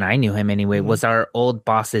him, or when I knew him anyway, was our old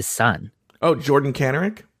boss's son. Oh, Jordan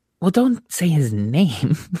Kanarick? Well, don't say his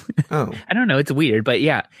name. Oh. I don't know. It's weird, but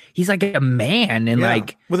yeah. He's like a man and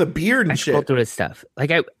like... with a beard and I shit. scrolled through his stuff.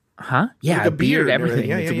 Like Yeah, with a beard, everything.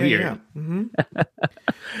 Yeah, it's yeah, weird. Yeah.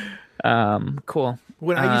 Mm-hmm. Cool.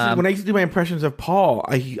 When I used to do my impressions of Paul,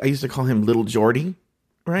 I used to call him Little Jordy,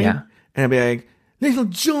 right? Yeah. And I'd be like, "Little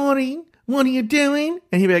Jordy, what are you doing?"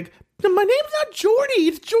 And he'd be like, No, my name's not Jordy.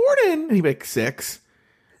 It's Jordan. And he'd be like 6.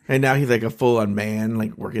 And now he's like a full-on man,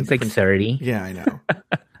 like working. He's like 30. Yeah, I know.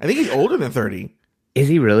 I think he's older than 30. Is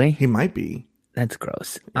he really? He might be. That's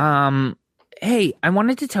gross. Hey, I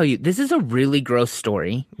wanted to tell you, this is a really gross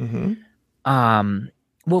story. Mm-hmm.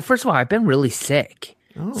 Well, first of all, I've been really sick.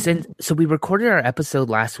 Oh. So we recorded our episode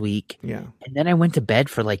last week. Yeah. And then I went to bed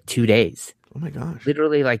for like 2 days. Oh my gosh.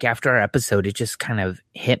 Literally, like after our episode, it just kind of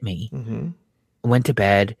hit me. Mm-hmm. Went to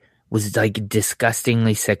bed, was like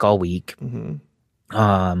disgustingly sick all week.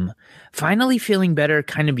 Mm-hmm. Finally feeling better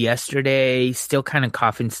kind of yesterday, still kind of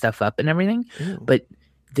coughing stuff up and everything. Ew. But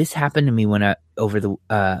this happened to me over the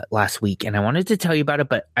last week, and I wanted to tell you about it,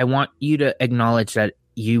 but I want you to acknowledge that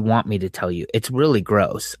you want me to tell you. It's really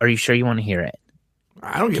gross. Are you sure you want to hear it?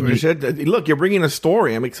 I don't give a shit. Look, you're bringing a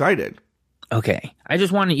story. I'm excited. Okay. I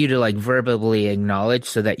just wanted you to like verbally acknowledge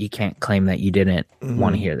so that you can't claim that you didn't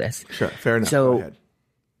want to hear this. Sure, fair enough. Go So ahead.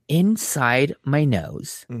 inside my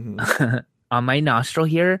nose, on my nostril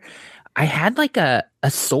here, I had like a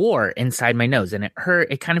sore inside my nose, and it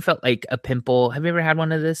hurt. It kind of felt like a pimple. Have you ever had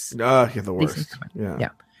one of this? You're the worst. Things- Yeah. Yeah.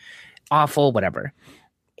 Awful, whatever.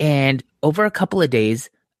 And over a couple of days,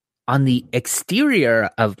 on the exterior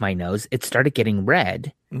of my nose, it started getting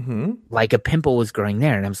red, Mm-hmm. like a pimple was growing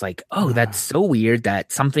there. And I was like, oh, that's so weird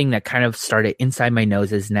that something that kind of started inside my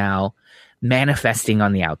nose is now manifesting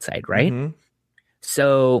on the outside, right? Mm-hmm.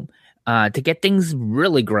 So to get things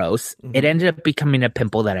really gross, it ended up becoming a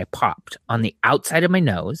pimple that I popped on the outside of my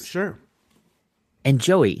nose. Sure. And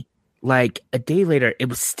Joey, like a day later, it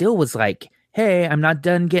was like, hey, I'm not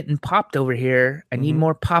done getting popped over here. I need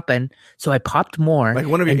more popping. So I popped more. Like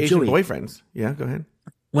one of your And Asian Joey, boyfriends. Yeah, go ahead.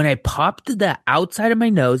 when I popped the outside of my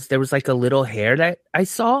nose, there was like a little hair that I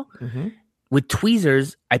saw. Mm-hmm. With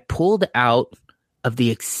tweezers, I pulled out of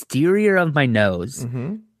the exterior of my nose.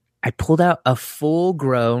 Mm-hmm. I pulled out a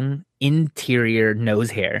full-grown interior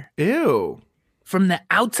nose hair Ew. from the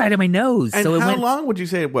outside of my nose. And So it how went long would you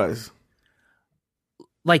say it was?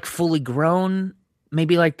 like fully grown,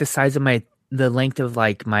 maybe like the size of the length of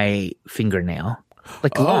like my fingernail.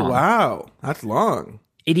 Like long. Oh, wow. That's long.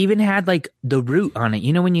 It even had like the root on it.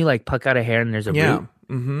 You know when you like pluck out a hair and there's a Yeah. root?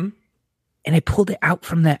 Mm-hmm. And I pulled it out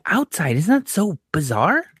from the outside. Isn't that so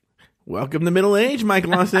bizarre? Welcome to middle age, Mike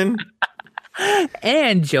Lawson.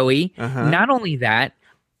 And Joey, Uh-huh. not only that,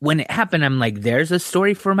 when it happened, I'm like, there's a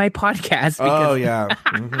story for my podcast because Oh, yeah.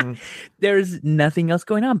 Mm-hmm. there's nothing else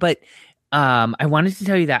going on. But I wanted to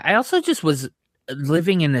tell you that I also just was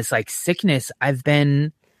living in this like sickness. I've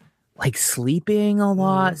been like sleeping a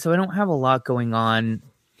lot, so I don't have a lot going on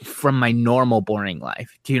from my normal boring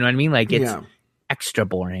life. Do you know what I mean? Like it's Yeah. extra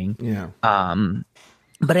boring. Yeah.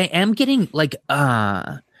 But I am getting like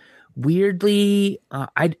weirdly.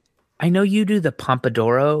 I know you do the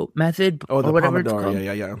Pomodoro method Oh, the or whatever it's Pomodoro. called.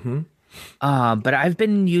 Yeah. Mm-hmm. But I've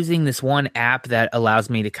been using this one app that allows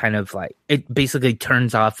me to kind of like it basically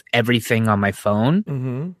turns off everything on my phone.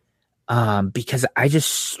 Mm-hmm. Because I just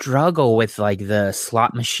struggle with like the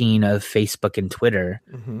slot machine of Facebook and Twitter.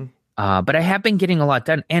 Mm-hmm. But I have been getting a lot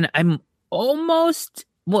done, and I'm almost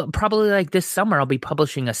probably like this summer I'll be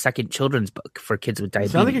publishing a second children's book for kids with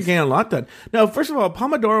diabetes. Sounds like you're getting a lot done. Now, first of all,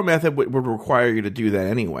 Pomodoro method would require you to do that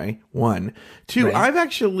anyway. 1. 2, Right. I've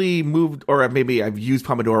actually moved, or maybe I've used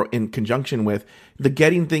Pomodoro in conjunction with the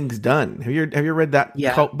Getting Things Done. Have you read that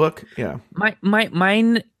cult book? Yeah.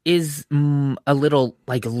 Mine is a little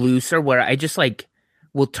like looser, where I just like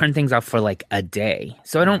will turn things off for like a day,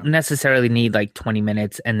 so I don't necessarily need like 20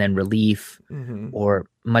 minutes and then relief or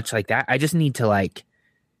much like that. I just need to like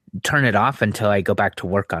turn it off until I go back to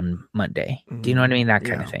work on Monday. Do you know what I mean? That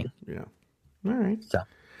kind of thing. Yeah. All right. So,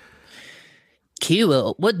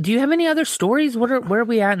 Kilo, what do you have any other stories? Where are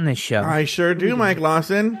we at in this show? I sure do, Mike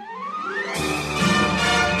Lawson.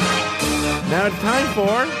 Now it's time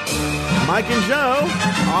for Mike and Joe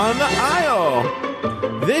on the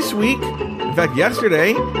Aisle. This week, in fact,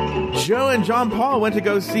 yesterday, Joe and John Paul went to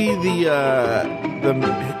go see the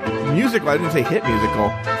musical. I didn't say hit musical.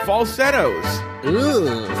 Falsettos. Ooh.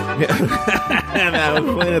 And that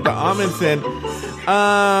was playing at the Amundsen.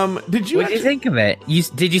 Did you What did you think of it?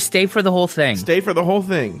 Did you stay for the whole thing? stay for the whole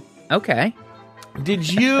thing? Okay. Did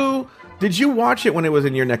you watch it when it was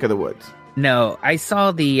in your neck of the woods? No, I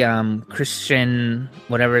saw the Christian,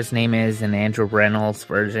 whatever his name is, and Andrew Reynolds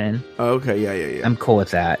version. Okay, yeah. I'm cool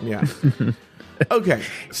with that. Yeah. Okay,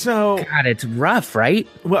 so God, it's rough, right?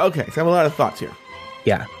 well, okay, so I have a lot of thoughts here.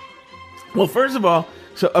 Yeah. Well, first of all,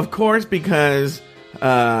 so of course, because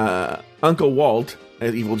Uncle Walt,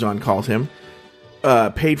 as Evil John calls him,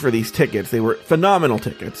 paid for these tickets. They were phenomenal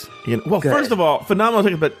tickets. Well, Good. first of all, phenomenal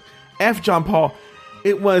tickets, but F. John Paul,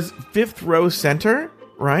 it was 5th row center,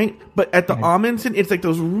 right? But at the Amundsen, it's like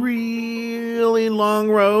those really long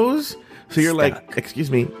rows. So you're like, excuse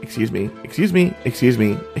me.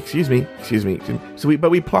 So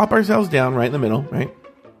we plop ourselves down right in the middle, right?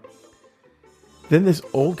 Then this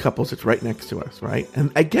old couple sits right next to us, right?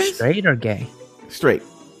 And I guess Straight or gay? straight,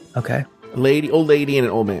 Okay. old lady, and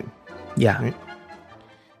an old man. Yeah. Right.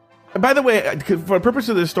 And by the way, for the purpose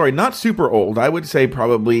of this story, not super old. I would say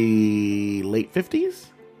probably late 50s.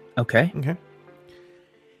 Okay. Okay.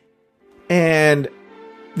 And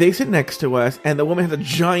they sit next to us, and the woman has a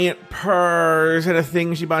giant purse and a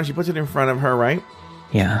thing she bought, and she puts it in front of her, right?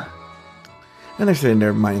 Yeah. And they're sitting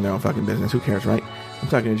there minding their own fucking business. Who cares, right? I'm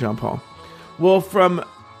talking to John Paul. Well, from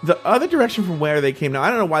the other direction from where they came, now I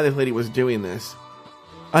don't know why this lady was doing this.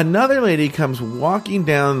 Another lady comes walking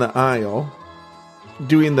down the aisle,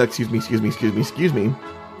 doing the excuse me.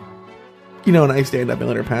 You know, and I stand up and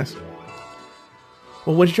let her pass.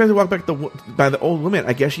 Well, when she tries to walk back by the old woman,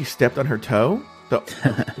 I guess she stepped on her toe.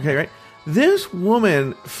 Okay, right? This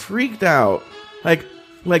woman freaked out, like,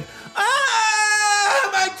 ah,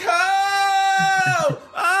 my toe!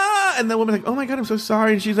 Ah! And the woman's like, oh my God, I'm so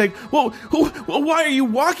sorry. And she's like, well, why are you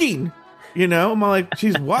walking? You know, I'm like,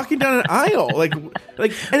 she's walking down an aisle,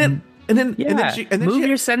 and then move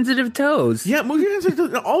your sensitive toes. Yeah, move your sensitive toes.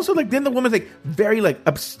 And also, like, then the woman's like very like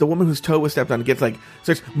the woman whose toe was stepped on gets like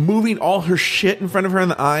starts moving all her shit in front of her in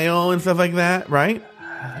the aisle and stuff like that, right?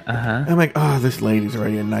 I'm like, oh, this lady's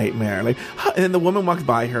already a nightmare. Like, and then the woman walks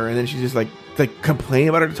by her, and then she's just like complaining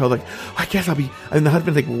about her toe. Like, I guess I'll be. And the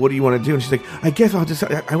husband's like, well, what do you want to do? And she's like, I guess I'll just.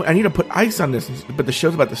 I need to put ice on this, but the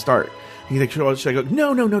show's about to start. And he's like, should I go?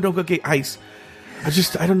 No, don't go get ice.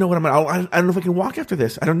 I don't know what I don't know if I can walk after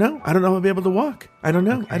this. I don't know if I'll be able to walk. I don't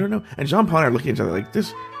know. Okay. I don't know. And Jean Paul and I are looking at each other like,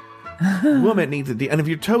 this woman needs a. And if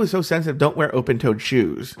your toe is so sensitive, don't wear open-toed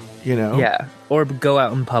shoes. You know. Yeah. Or go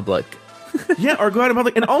out in public. Yeah, or go out in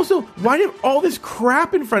public. And also, why do you have all this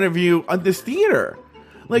crap in front of you on this theater?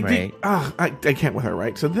 Like, Right. I can't with her,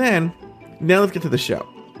 right? So then, now let's get to the show.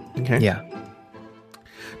 Okay. Yeah.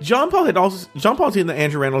 John Paul seen the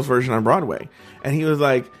Andrew Rannells version on Broadway, and he was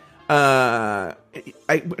like, I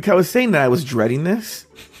was saying that I was dreading this.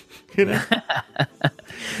 You know?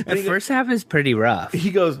 The first half is pretty rough.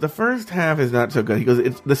 He goes, the first half is not so good. He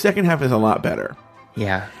goes, the second half is a lot better.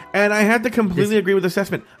 Yeah. And I had to completely agree with the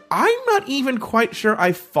assessment. I'm not even quite sure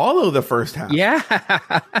I follow the first half. Yeah.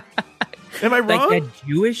 Am I wrong? Like that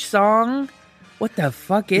Jewish song? What the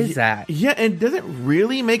fuck is that? Yeah, and does it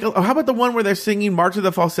really make how about the one where they're singing March of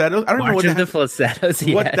the Falsettos? I don't know March what of the Falsettos,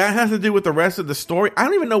 yes. what that has to do with the rest of the story. I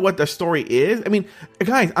don't even know what the story is. I mean,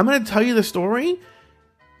 guys, I'm going to tell you the story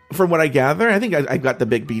from what I gather. I think I got the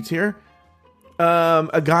big beats here.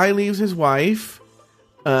 A guy leaves his wife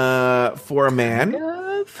for a man.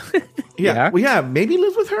 Yeah. Well, yeah, maybe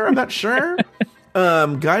lives with her. I'm not sure.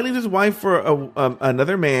 Guy leaves his wife for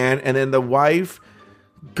another man, and then the wife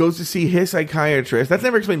goes to see his psychiatrist. That's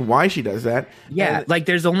never explained why she does that. Yeah, And- like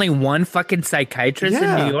there's only one fucking psychiatrist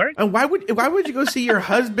in New York. And why would you go see your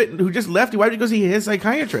husband who just left you? Why would you go see his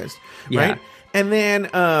psychiatrist? Yeah. Right? And then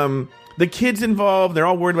the kid's involved. They're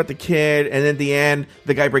all worried about the kid. And at the end,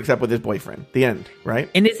 the guy breaks up with his boyfriend. The end, right?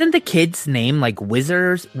 And isn't the kid's name like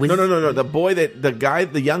Wizards? No.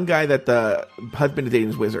 The young guy that the husband is dating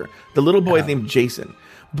is Whizzer. The little boy is named Jason.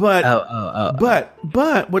 But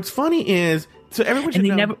but what's funny is, so everyone should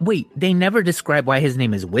And know. they never describe why his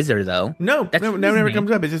name is Wizard though. No, That's never his name. comes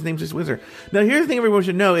up. It's his name's just Whizzer. Now, here's the thing everyone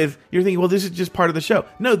should know is you're thinking, well, this is just part of the show.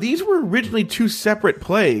 No, these were originally two separate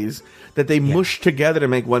plays that they mushed together to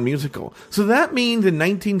make one musical. So that means in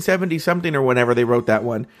 1970 something or whenever they wrote that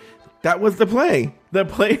one, that was the play. The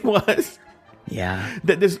play was Yeah.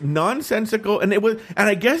 that this nonsensical, and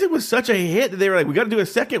I guess it was such a hit that they were like, we got to do a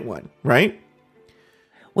second one, right?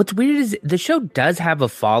 What's weird is the show does have a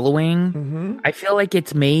following. Mm-hmm. I feel like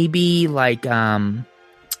it's maybe like I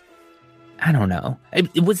don't know.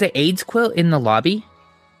 It was the AIDS quilt in the lobby.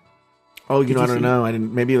 Oh, I don't see? know. I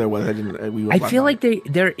didn't. Maybe there was. I didn't. We I feel like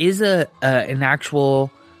there is an actual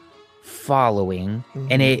following,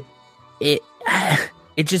 and it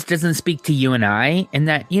just doesn't speak to you and I. And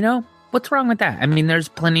that, what's wrong with that? I mean, there's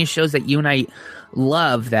plenty of shows that you and I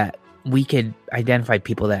love that we could identify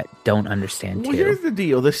people that don't understand Well, too. here's the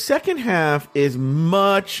deal. The second half is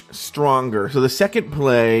much stronger. So the second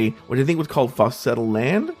play, which I think was called Falsetto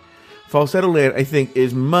Land, I think,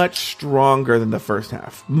 is much stronger than the first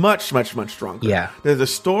half. Much, much, much stronger. Yeah. There's a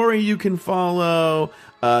story you can follow.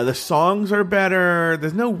 The songs are better.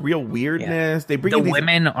 There's no real weirdness. They bring The in these...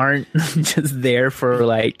 women aren't just there for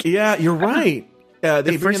like. Yeah, you're right. The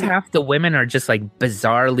bring first in half, the women are just like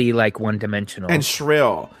bizarrely like one dimensional. and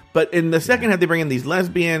shrill, but in the second half, they bring in these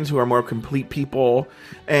lesbians who are more complete people,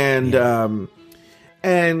 and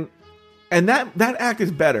and that act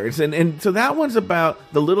is better. And so that one's about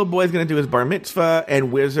the little boy's going to do his bar mitzvah,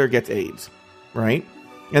 and Whizzer gets AIDS, right?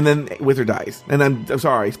 And then Whizzer dies. And I'm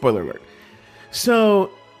sorry, spoiler alert.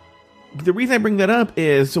 So the reason I bring that up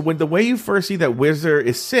is, so when the way you first see that Whizzer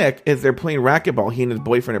is sick is they're playing racquetball. He and his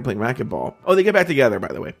boyfriend are playing racquetball. Oh, they get back together, by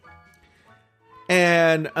the way.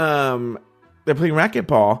 And they're playing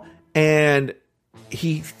racquetball, and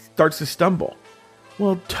he starts to stumble.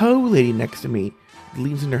 Well, Toe lady next to me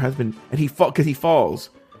leans in her husband, and he falls.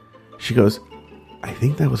 She goes, "I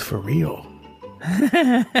think that was for real."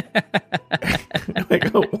 I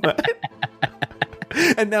go, "What?"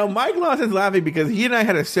 And now Mike Lawson's laughing because he and I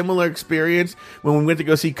had a similar experience when we went to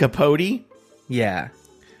go see Capote. Yeah.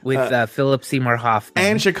 With Philip Seymour Hoffman.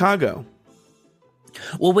 And Chicago.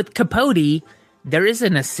 Well, with Capote, there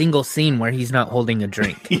isn't a single scene where he's not holding a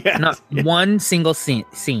drink. Not one single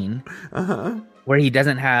scene where he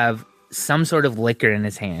doesn't have some sort of liquor in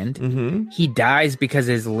his hand. Mm-hmm. He dies because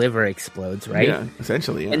his liver explodes, right? Yeah,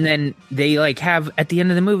 essentially. Yeah. And then they like have, at the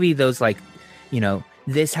end of the movie, those like,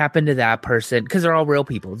 this happened to that person, because they're all real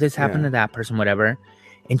people. This happened to that person, whatever.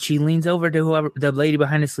 And she leans over to whoever, the lady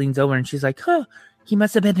behind us leans over, and she's like, "Huh, he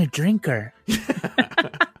must have been a drinker."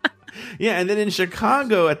 Yeah, and then in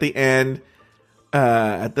Chicago at the end,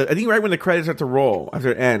 I think right when the credits start to roll,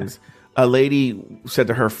 after it ends, a lady said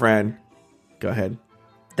to her friend, "Go ahead."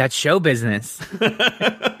 That's show business.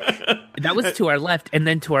 That was to our left. And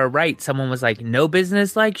then to our right, someone was like, "No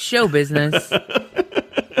business like show business."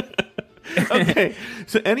 Okay.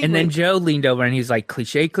 So anyway, and then Joe leaned over and he was like,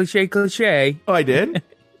 "Cliche, cliche, cliche." Oh, I did?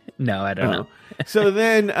 No, I don't know. So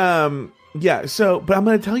then, but I'm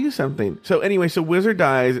going to tell you something. So anyway, so Whizzer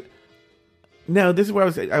dies. Now, this is what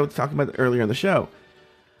I was talking about earlier in the show.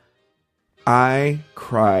 I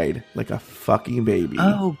cried like a fucking baby.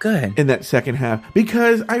 Oh, good. In that second half,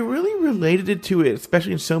 because I really related it to it,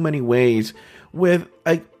 especially in so many ways, with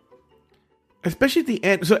especially at the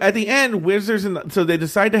end. So at the end, Whizzer's so they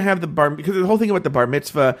decide to have the bar, because the whole thing about the bar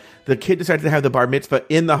mitzvah, the kid decided to have the bar mitzvah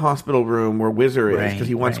in the hospital room where Whizzer is, because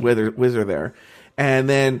he wants Whizzer there. And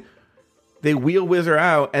then they wheel Whizzer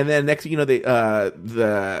out, and then next thing you know, they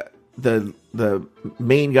the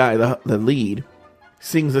main guy, the lead,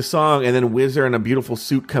 sings a song, and then Whizzer in a beautiful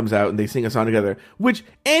suit comes out, and they sing a song together, which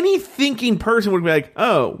any thinking person would be like,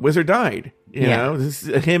 "Oh, Whizzer died." You know, this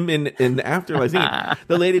is him in the afterlife singing.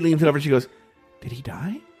 The lady leans over and she goes, "Did he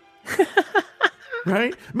die?"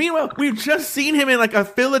 Right? Meanwhile, we've just seen him in like a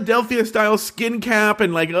Philadelphia style skin cap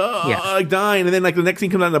and like dying, and then like the next thing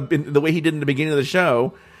comes out the way he did in the beginning of the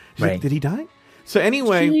show. She's like, "Did he die?" So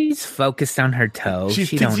anyway, she's focused on her toe. She's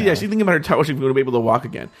thinking about her toe. She's going to be able to walk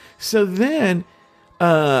again. So then,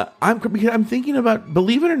 I'm thinking about,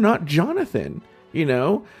 believe it or not, Jonathan.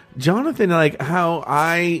 Jonathan, like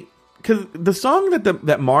because the song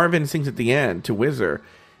that Marvin sings at the end to Whizzer,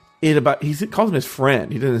 he calls him his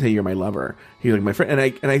friend. He doesn't say "you're my lover." He's like, "My friend,"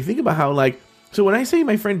 and I think about how so when I say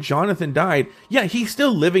my friend Jonathan died, yeah, he's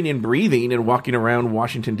still living and breathing and walking around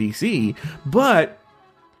Washington D.C., but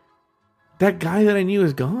that guy that I knew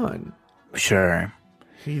is gone. Sure,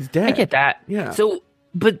 he's dead. I get that. Yeah. So,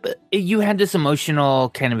 but you had this emotional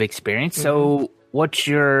kind of experience. Mm-hmm. So, what's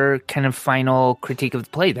your kind of final critique of the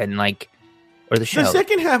play then, or the show? The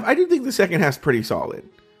second half, I do think the second half's pretty solid.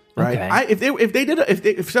 Right? Okay.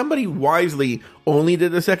 If somebody wisely only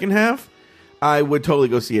did the second half, I would totally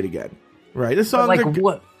go see it again. Right? The songs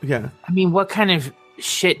what? Yeah. I mean, what kind of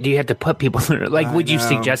shit do you have to put people through? Would you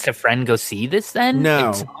suggest a friend go see this then?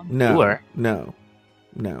 No. No.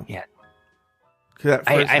 Yeah.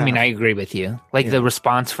 I mean, I agree with you. The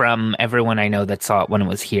response from everyone I know that saw it when it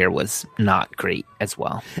was here was not great as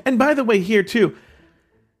well. And by the way, here too,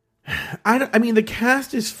 I mean, the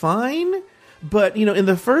cast is fine. But, in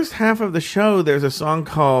the first half of the show, there's a song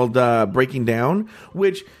called Breaking Down,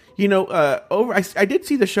 which, I did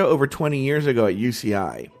see the show over 20 years ago at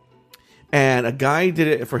UCI. And a guy did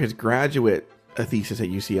it for his graduate thesis at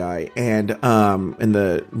UCI and in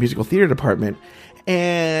the musical theater department.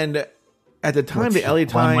 And at the time, the LA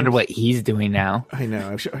Times... I wonder what he's doing now. I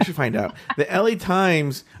know. I should find out. The LA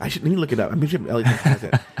Times... Let me look it up. I'm sure LA Times has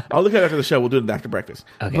it. I'll look it up after the show. We'll do it after breakfast.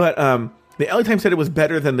 Okay. But... the LA Times said it was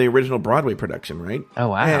better than the original Broadway production, right? Oh,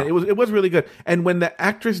 wow. And it was really good. And when the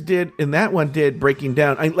actress did Breaking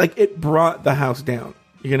Down, it brought the house down,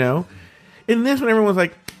 In this one, everyone's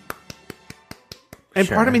like... And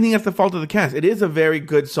part of me thinks that's the fault of the cast. It is a very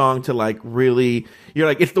good song to really... You're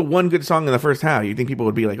like, it's the one good song in the first half. You think people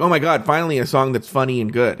would be like, "Oh my God, finally a song that's funny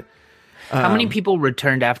and good." How many people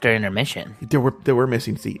returned after intermission? There were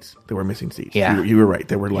missing seats. Yeah. You were right.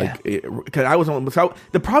 There were like, because I was on. So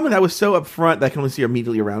the problem is I was so up front that I can only see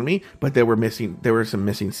immediately around me. But there were some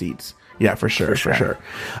missing seats. Yeah, for sure.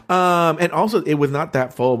 And also, it was not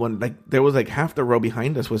that full. When like there was like half the row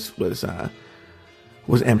behind us was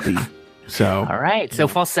empty. So All right. So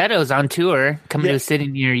Falsetto's on tour, coming to a city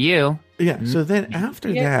near you. yeah. So then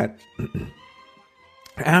after that,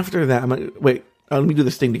 I'm like, wait. Let me do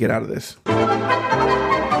this thing to get out of this.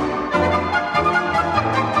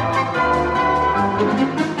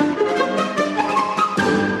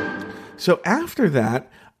 So after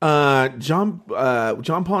that, John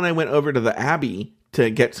Paul and I went over to the Abbey to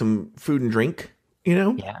get some food and drink.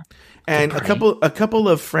 Yeah. And a couple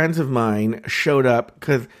of friends of mine showed up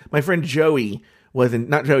because my friend Joey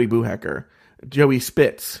not Joey Buhecker, Joey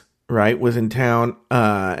Spitz, right, was in town,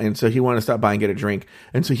 and so he wanted to stop by and get a drink,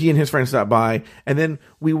 and so he and his friends stopped by, and then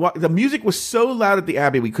the music was so loud at the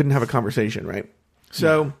Abbey we couldn't have a conversation, right?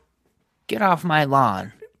 So Get off my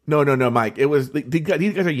lawn. no, Mike, it was these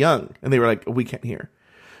guys are young, and they were like, we can't hear,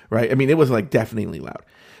 right? I mean, it was like definitely loud.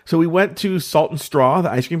 So we went to Salt and Straw, the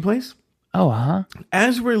ice cream place. Oh, huh.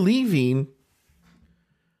 As we're leaving,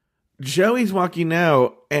 Joey's walking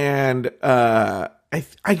out, and I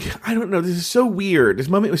don't know. This is so weird. This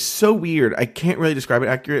moment was so weird. I can't really describe it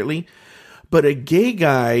accurately. But a gay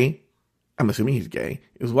guy, I'm assuming he's gay,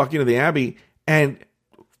 was walking to the Abbey, and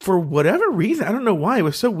for whatever reason, I don't know why, it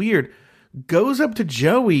was so weird, goes up to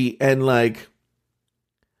Joey and like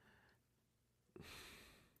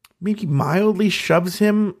maybe mildly shoves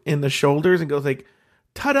him in the shoulders and goes like,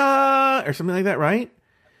 ta-da, or something like that, right?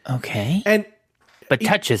 Okay. But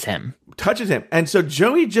touches him. And so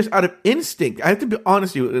Joey, just out of instinct, I have to be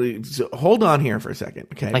honest with you, so hold on here for a second,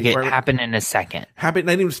 okay? Like it happened in a second. Happened,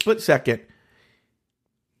 not even a split second.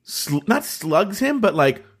 Not slugs him, but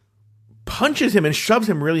like punches him and shoves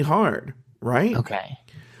him really hard, right? Okay.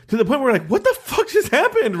 To the point where we're like, what the fuck just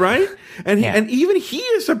happened, right? And and even he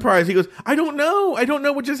is surprised. He goes, I don't know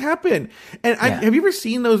what just happened. And have you ever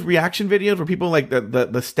seen those reaction videos where people like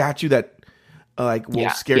the statue that will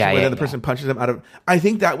scare someone and the person punches them out of? I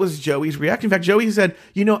think that was Joey's reaction. In fact, Joey said,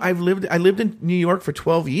 I lived in New York for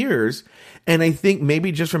 12 years, and I think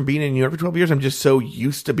maybe just from being in New York for 12 years, I'm just so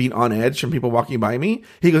used to being on edge from people walking by me.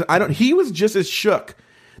 He goes, he was just as shook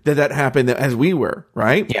that happened as we were,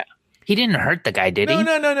 right? Yeah. He didn't hurt the guy, did he?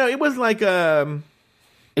 No. It was like it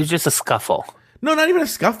was just a scuffle. No, not even a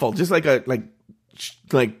scuffle. Just like a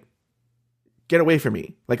get away from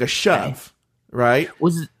me, like a shove, right?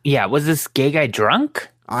 Was this gay guy drunk?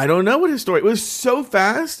 I don't know what his story. It was so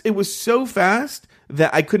fast. It was so fast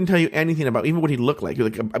that I couldn't tell you anything about even what he looked like. He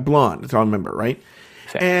was like a blonde. That's all I remember, right?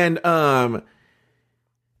 Fair.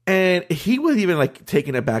 And he was even like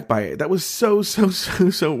taken aback by it. That was so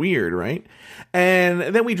weird, right? And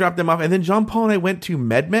then we dropped them off, and then John Paul and I went to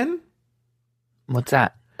MedMen. What's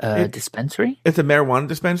that? Dispensary? It's a marijuana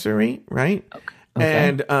dispensary, right? Okay.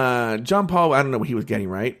 And John Paul, I don't know what he was getting,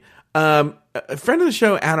 right? A friend of the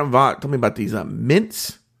show, Adam Vaught, told me about these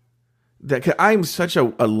mints. That I'm such a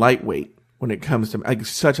lightweight when it comes to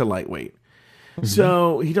such a lightweight. Mm-hmm.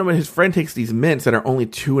 So he told me his friend takes these mints that are only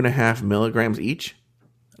 2.5 milligrams each.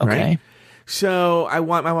 Okay. Right? So my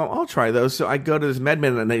mom, I'll try those. So I go to this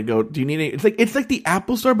MedMen and they go, do you need any? It's like the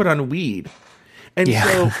Apple Store, but on weed. And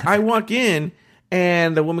so I walk in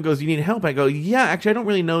and the woman goes, you need help? I go, yeah, actually, I don't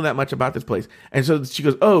really know that much about this place. And so she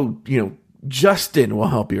goes, oh, Justin will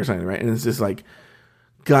help you or something, right? And it's this like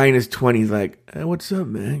guy in his 20s like, hey, what's up,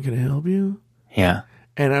 man? Can I help you? Yeah.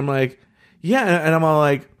 And I'm like, yeah. And I'm all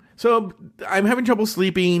like, so I'm having trouble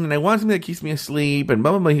sleeping and I want something that keeps me asleep and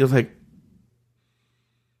blah, blah, blah. He goes like,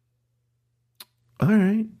 all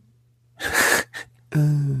right.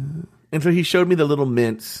 And so he showed me the little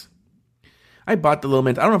mints. I bought the little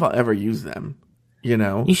mints. I don't know if I'll ever use them,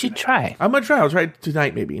 You should try. I'm going to try. I'll try it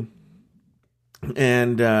tonight maybe.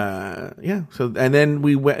 And so and then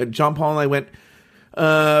we went, John Paul and I went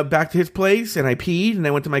back to his place and I peed and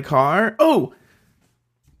I went to my car.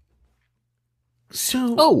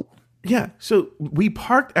 So we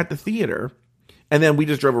parked at the theater and then we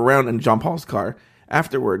just drove around in John Paul's car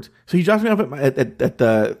afterwards. So he drops me off at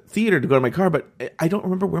the theater to go to my car, but I don't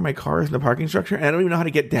remember where my car is in the parking structure, and I don't even know how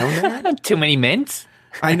to get down there. Too many mints?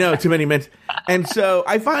 I know, too many mints. And so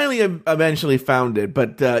I finally eventually found it,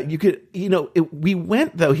 but we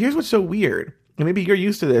went, though. Here's what's so weird, and maybe you're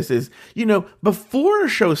used to this, is, before a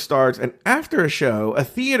show starts and after a show, a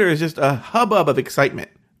theater is just a hubbub of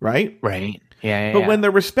excitement, right? Right. Yeah. But when the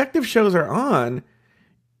respective shows are on,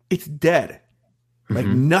 it's dead. Like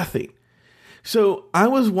nothing. So I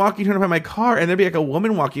was walking trying to find my car, and there'd be like a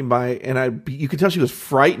woman walking by, and you could tell she was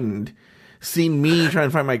frightened. seen me trying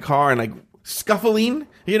to find my car and like scuffling,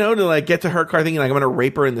 to like get to her car thinking like I'm going to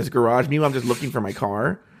rape her in this garage. Meanwhile, I'm just looking for my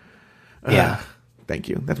car. Yeah. Thank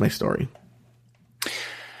you. That's my story.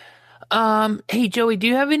 Hey, Joey, do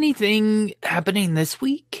you have anything happening this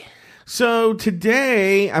week? So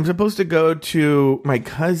today I'm supposed to go to my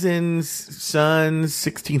cousin's son's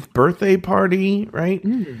 16th birthday party, right?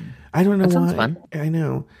 I don't know That why. sounds fun. I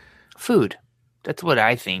know. Food. That's what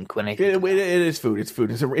I think when I think It is food. It's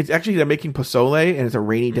food. It's actually they're making pozole, and it's a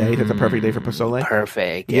rainy day. So it's a perfect day for pozole.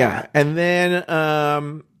 perfect. Yeah. And then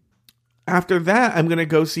after that, I'm going to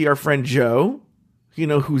go see our friend Joe,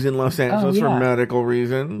 who's in Los Angeles for medical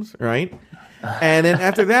reasons, right? And then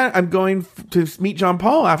after that, I'm going to meet John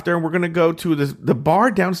Paul after, and we're going to go to the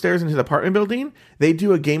bar downstairs in his apartment building. They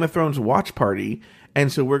do a Game of Thrones watch party,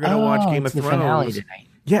 and so we're going to watch Game of the Thrones. finale tonight.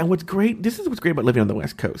 Yeah, and what's great, this is what's great about living on the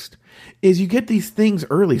West Coast, is you get these things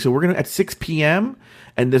early. So we're going to, at 6 p.m.,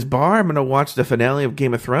 and this bar, I'm going to watch the finale of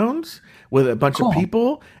Game of Thrones with a bunch of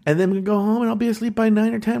people, and then we're going to go home, and I'll be asleep by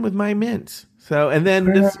 9 or 10 with my mints. So, and then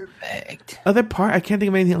this other part, I can't think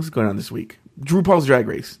of anything else going on this week. RuPaul's Drag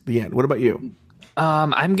Race, the end. What about you?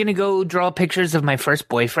 I'm going to go draw pictures of my first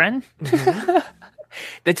boyfriend.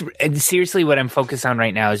 That's seriously what I'm focused on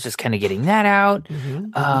right now, is just kind of getting that out.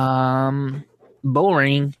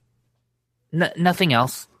 Boring. Nothing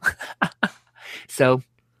else. So,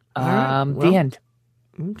 the end.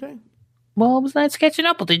 Okay. Well, it was nice catching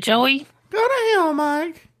up with you, Joey. Go to hell,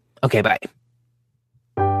 Mike. Okay, bye.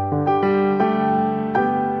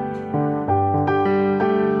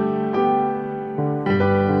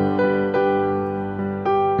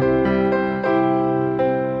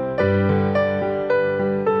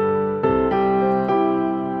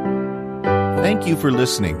 Thank you for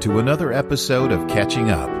listening to another episode of Catching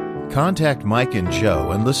Up. Contact Mike and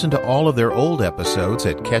Joe and listen to all of their old episodes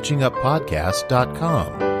at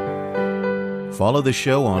catchinguppodcast.com. Follow the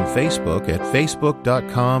show on Facebook at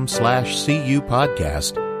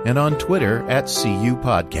facebook.com/CUpodcast and on Twitter at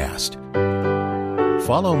CUpodcast.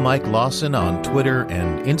 Follow Mike Lawson on Twitter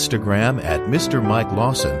and Instagram at Mr. Mike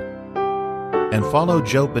Lawson. And follow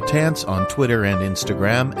Joe Batance on Twitter and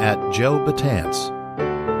Instagram at Joe Batance.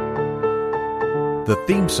 The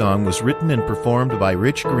theme song was written and performed by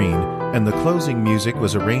Rich Green, and the closing music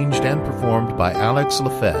was arranged and performed by Alex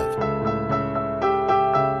Lefebvre.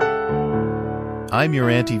 I'm your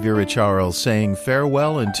Auntie Vera Charles saying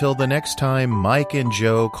farewell until the next time Mike and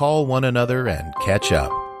Joe call one another and catch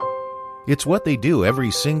up. It's what they do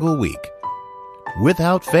every single week.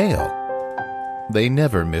 Without fail, they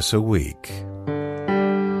never miss a week.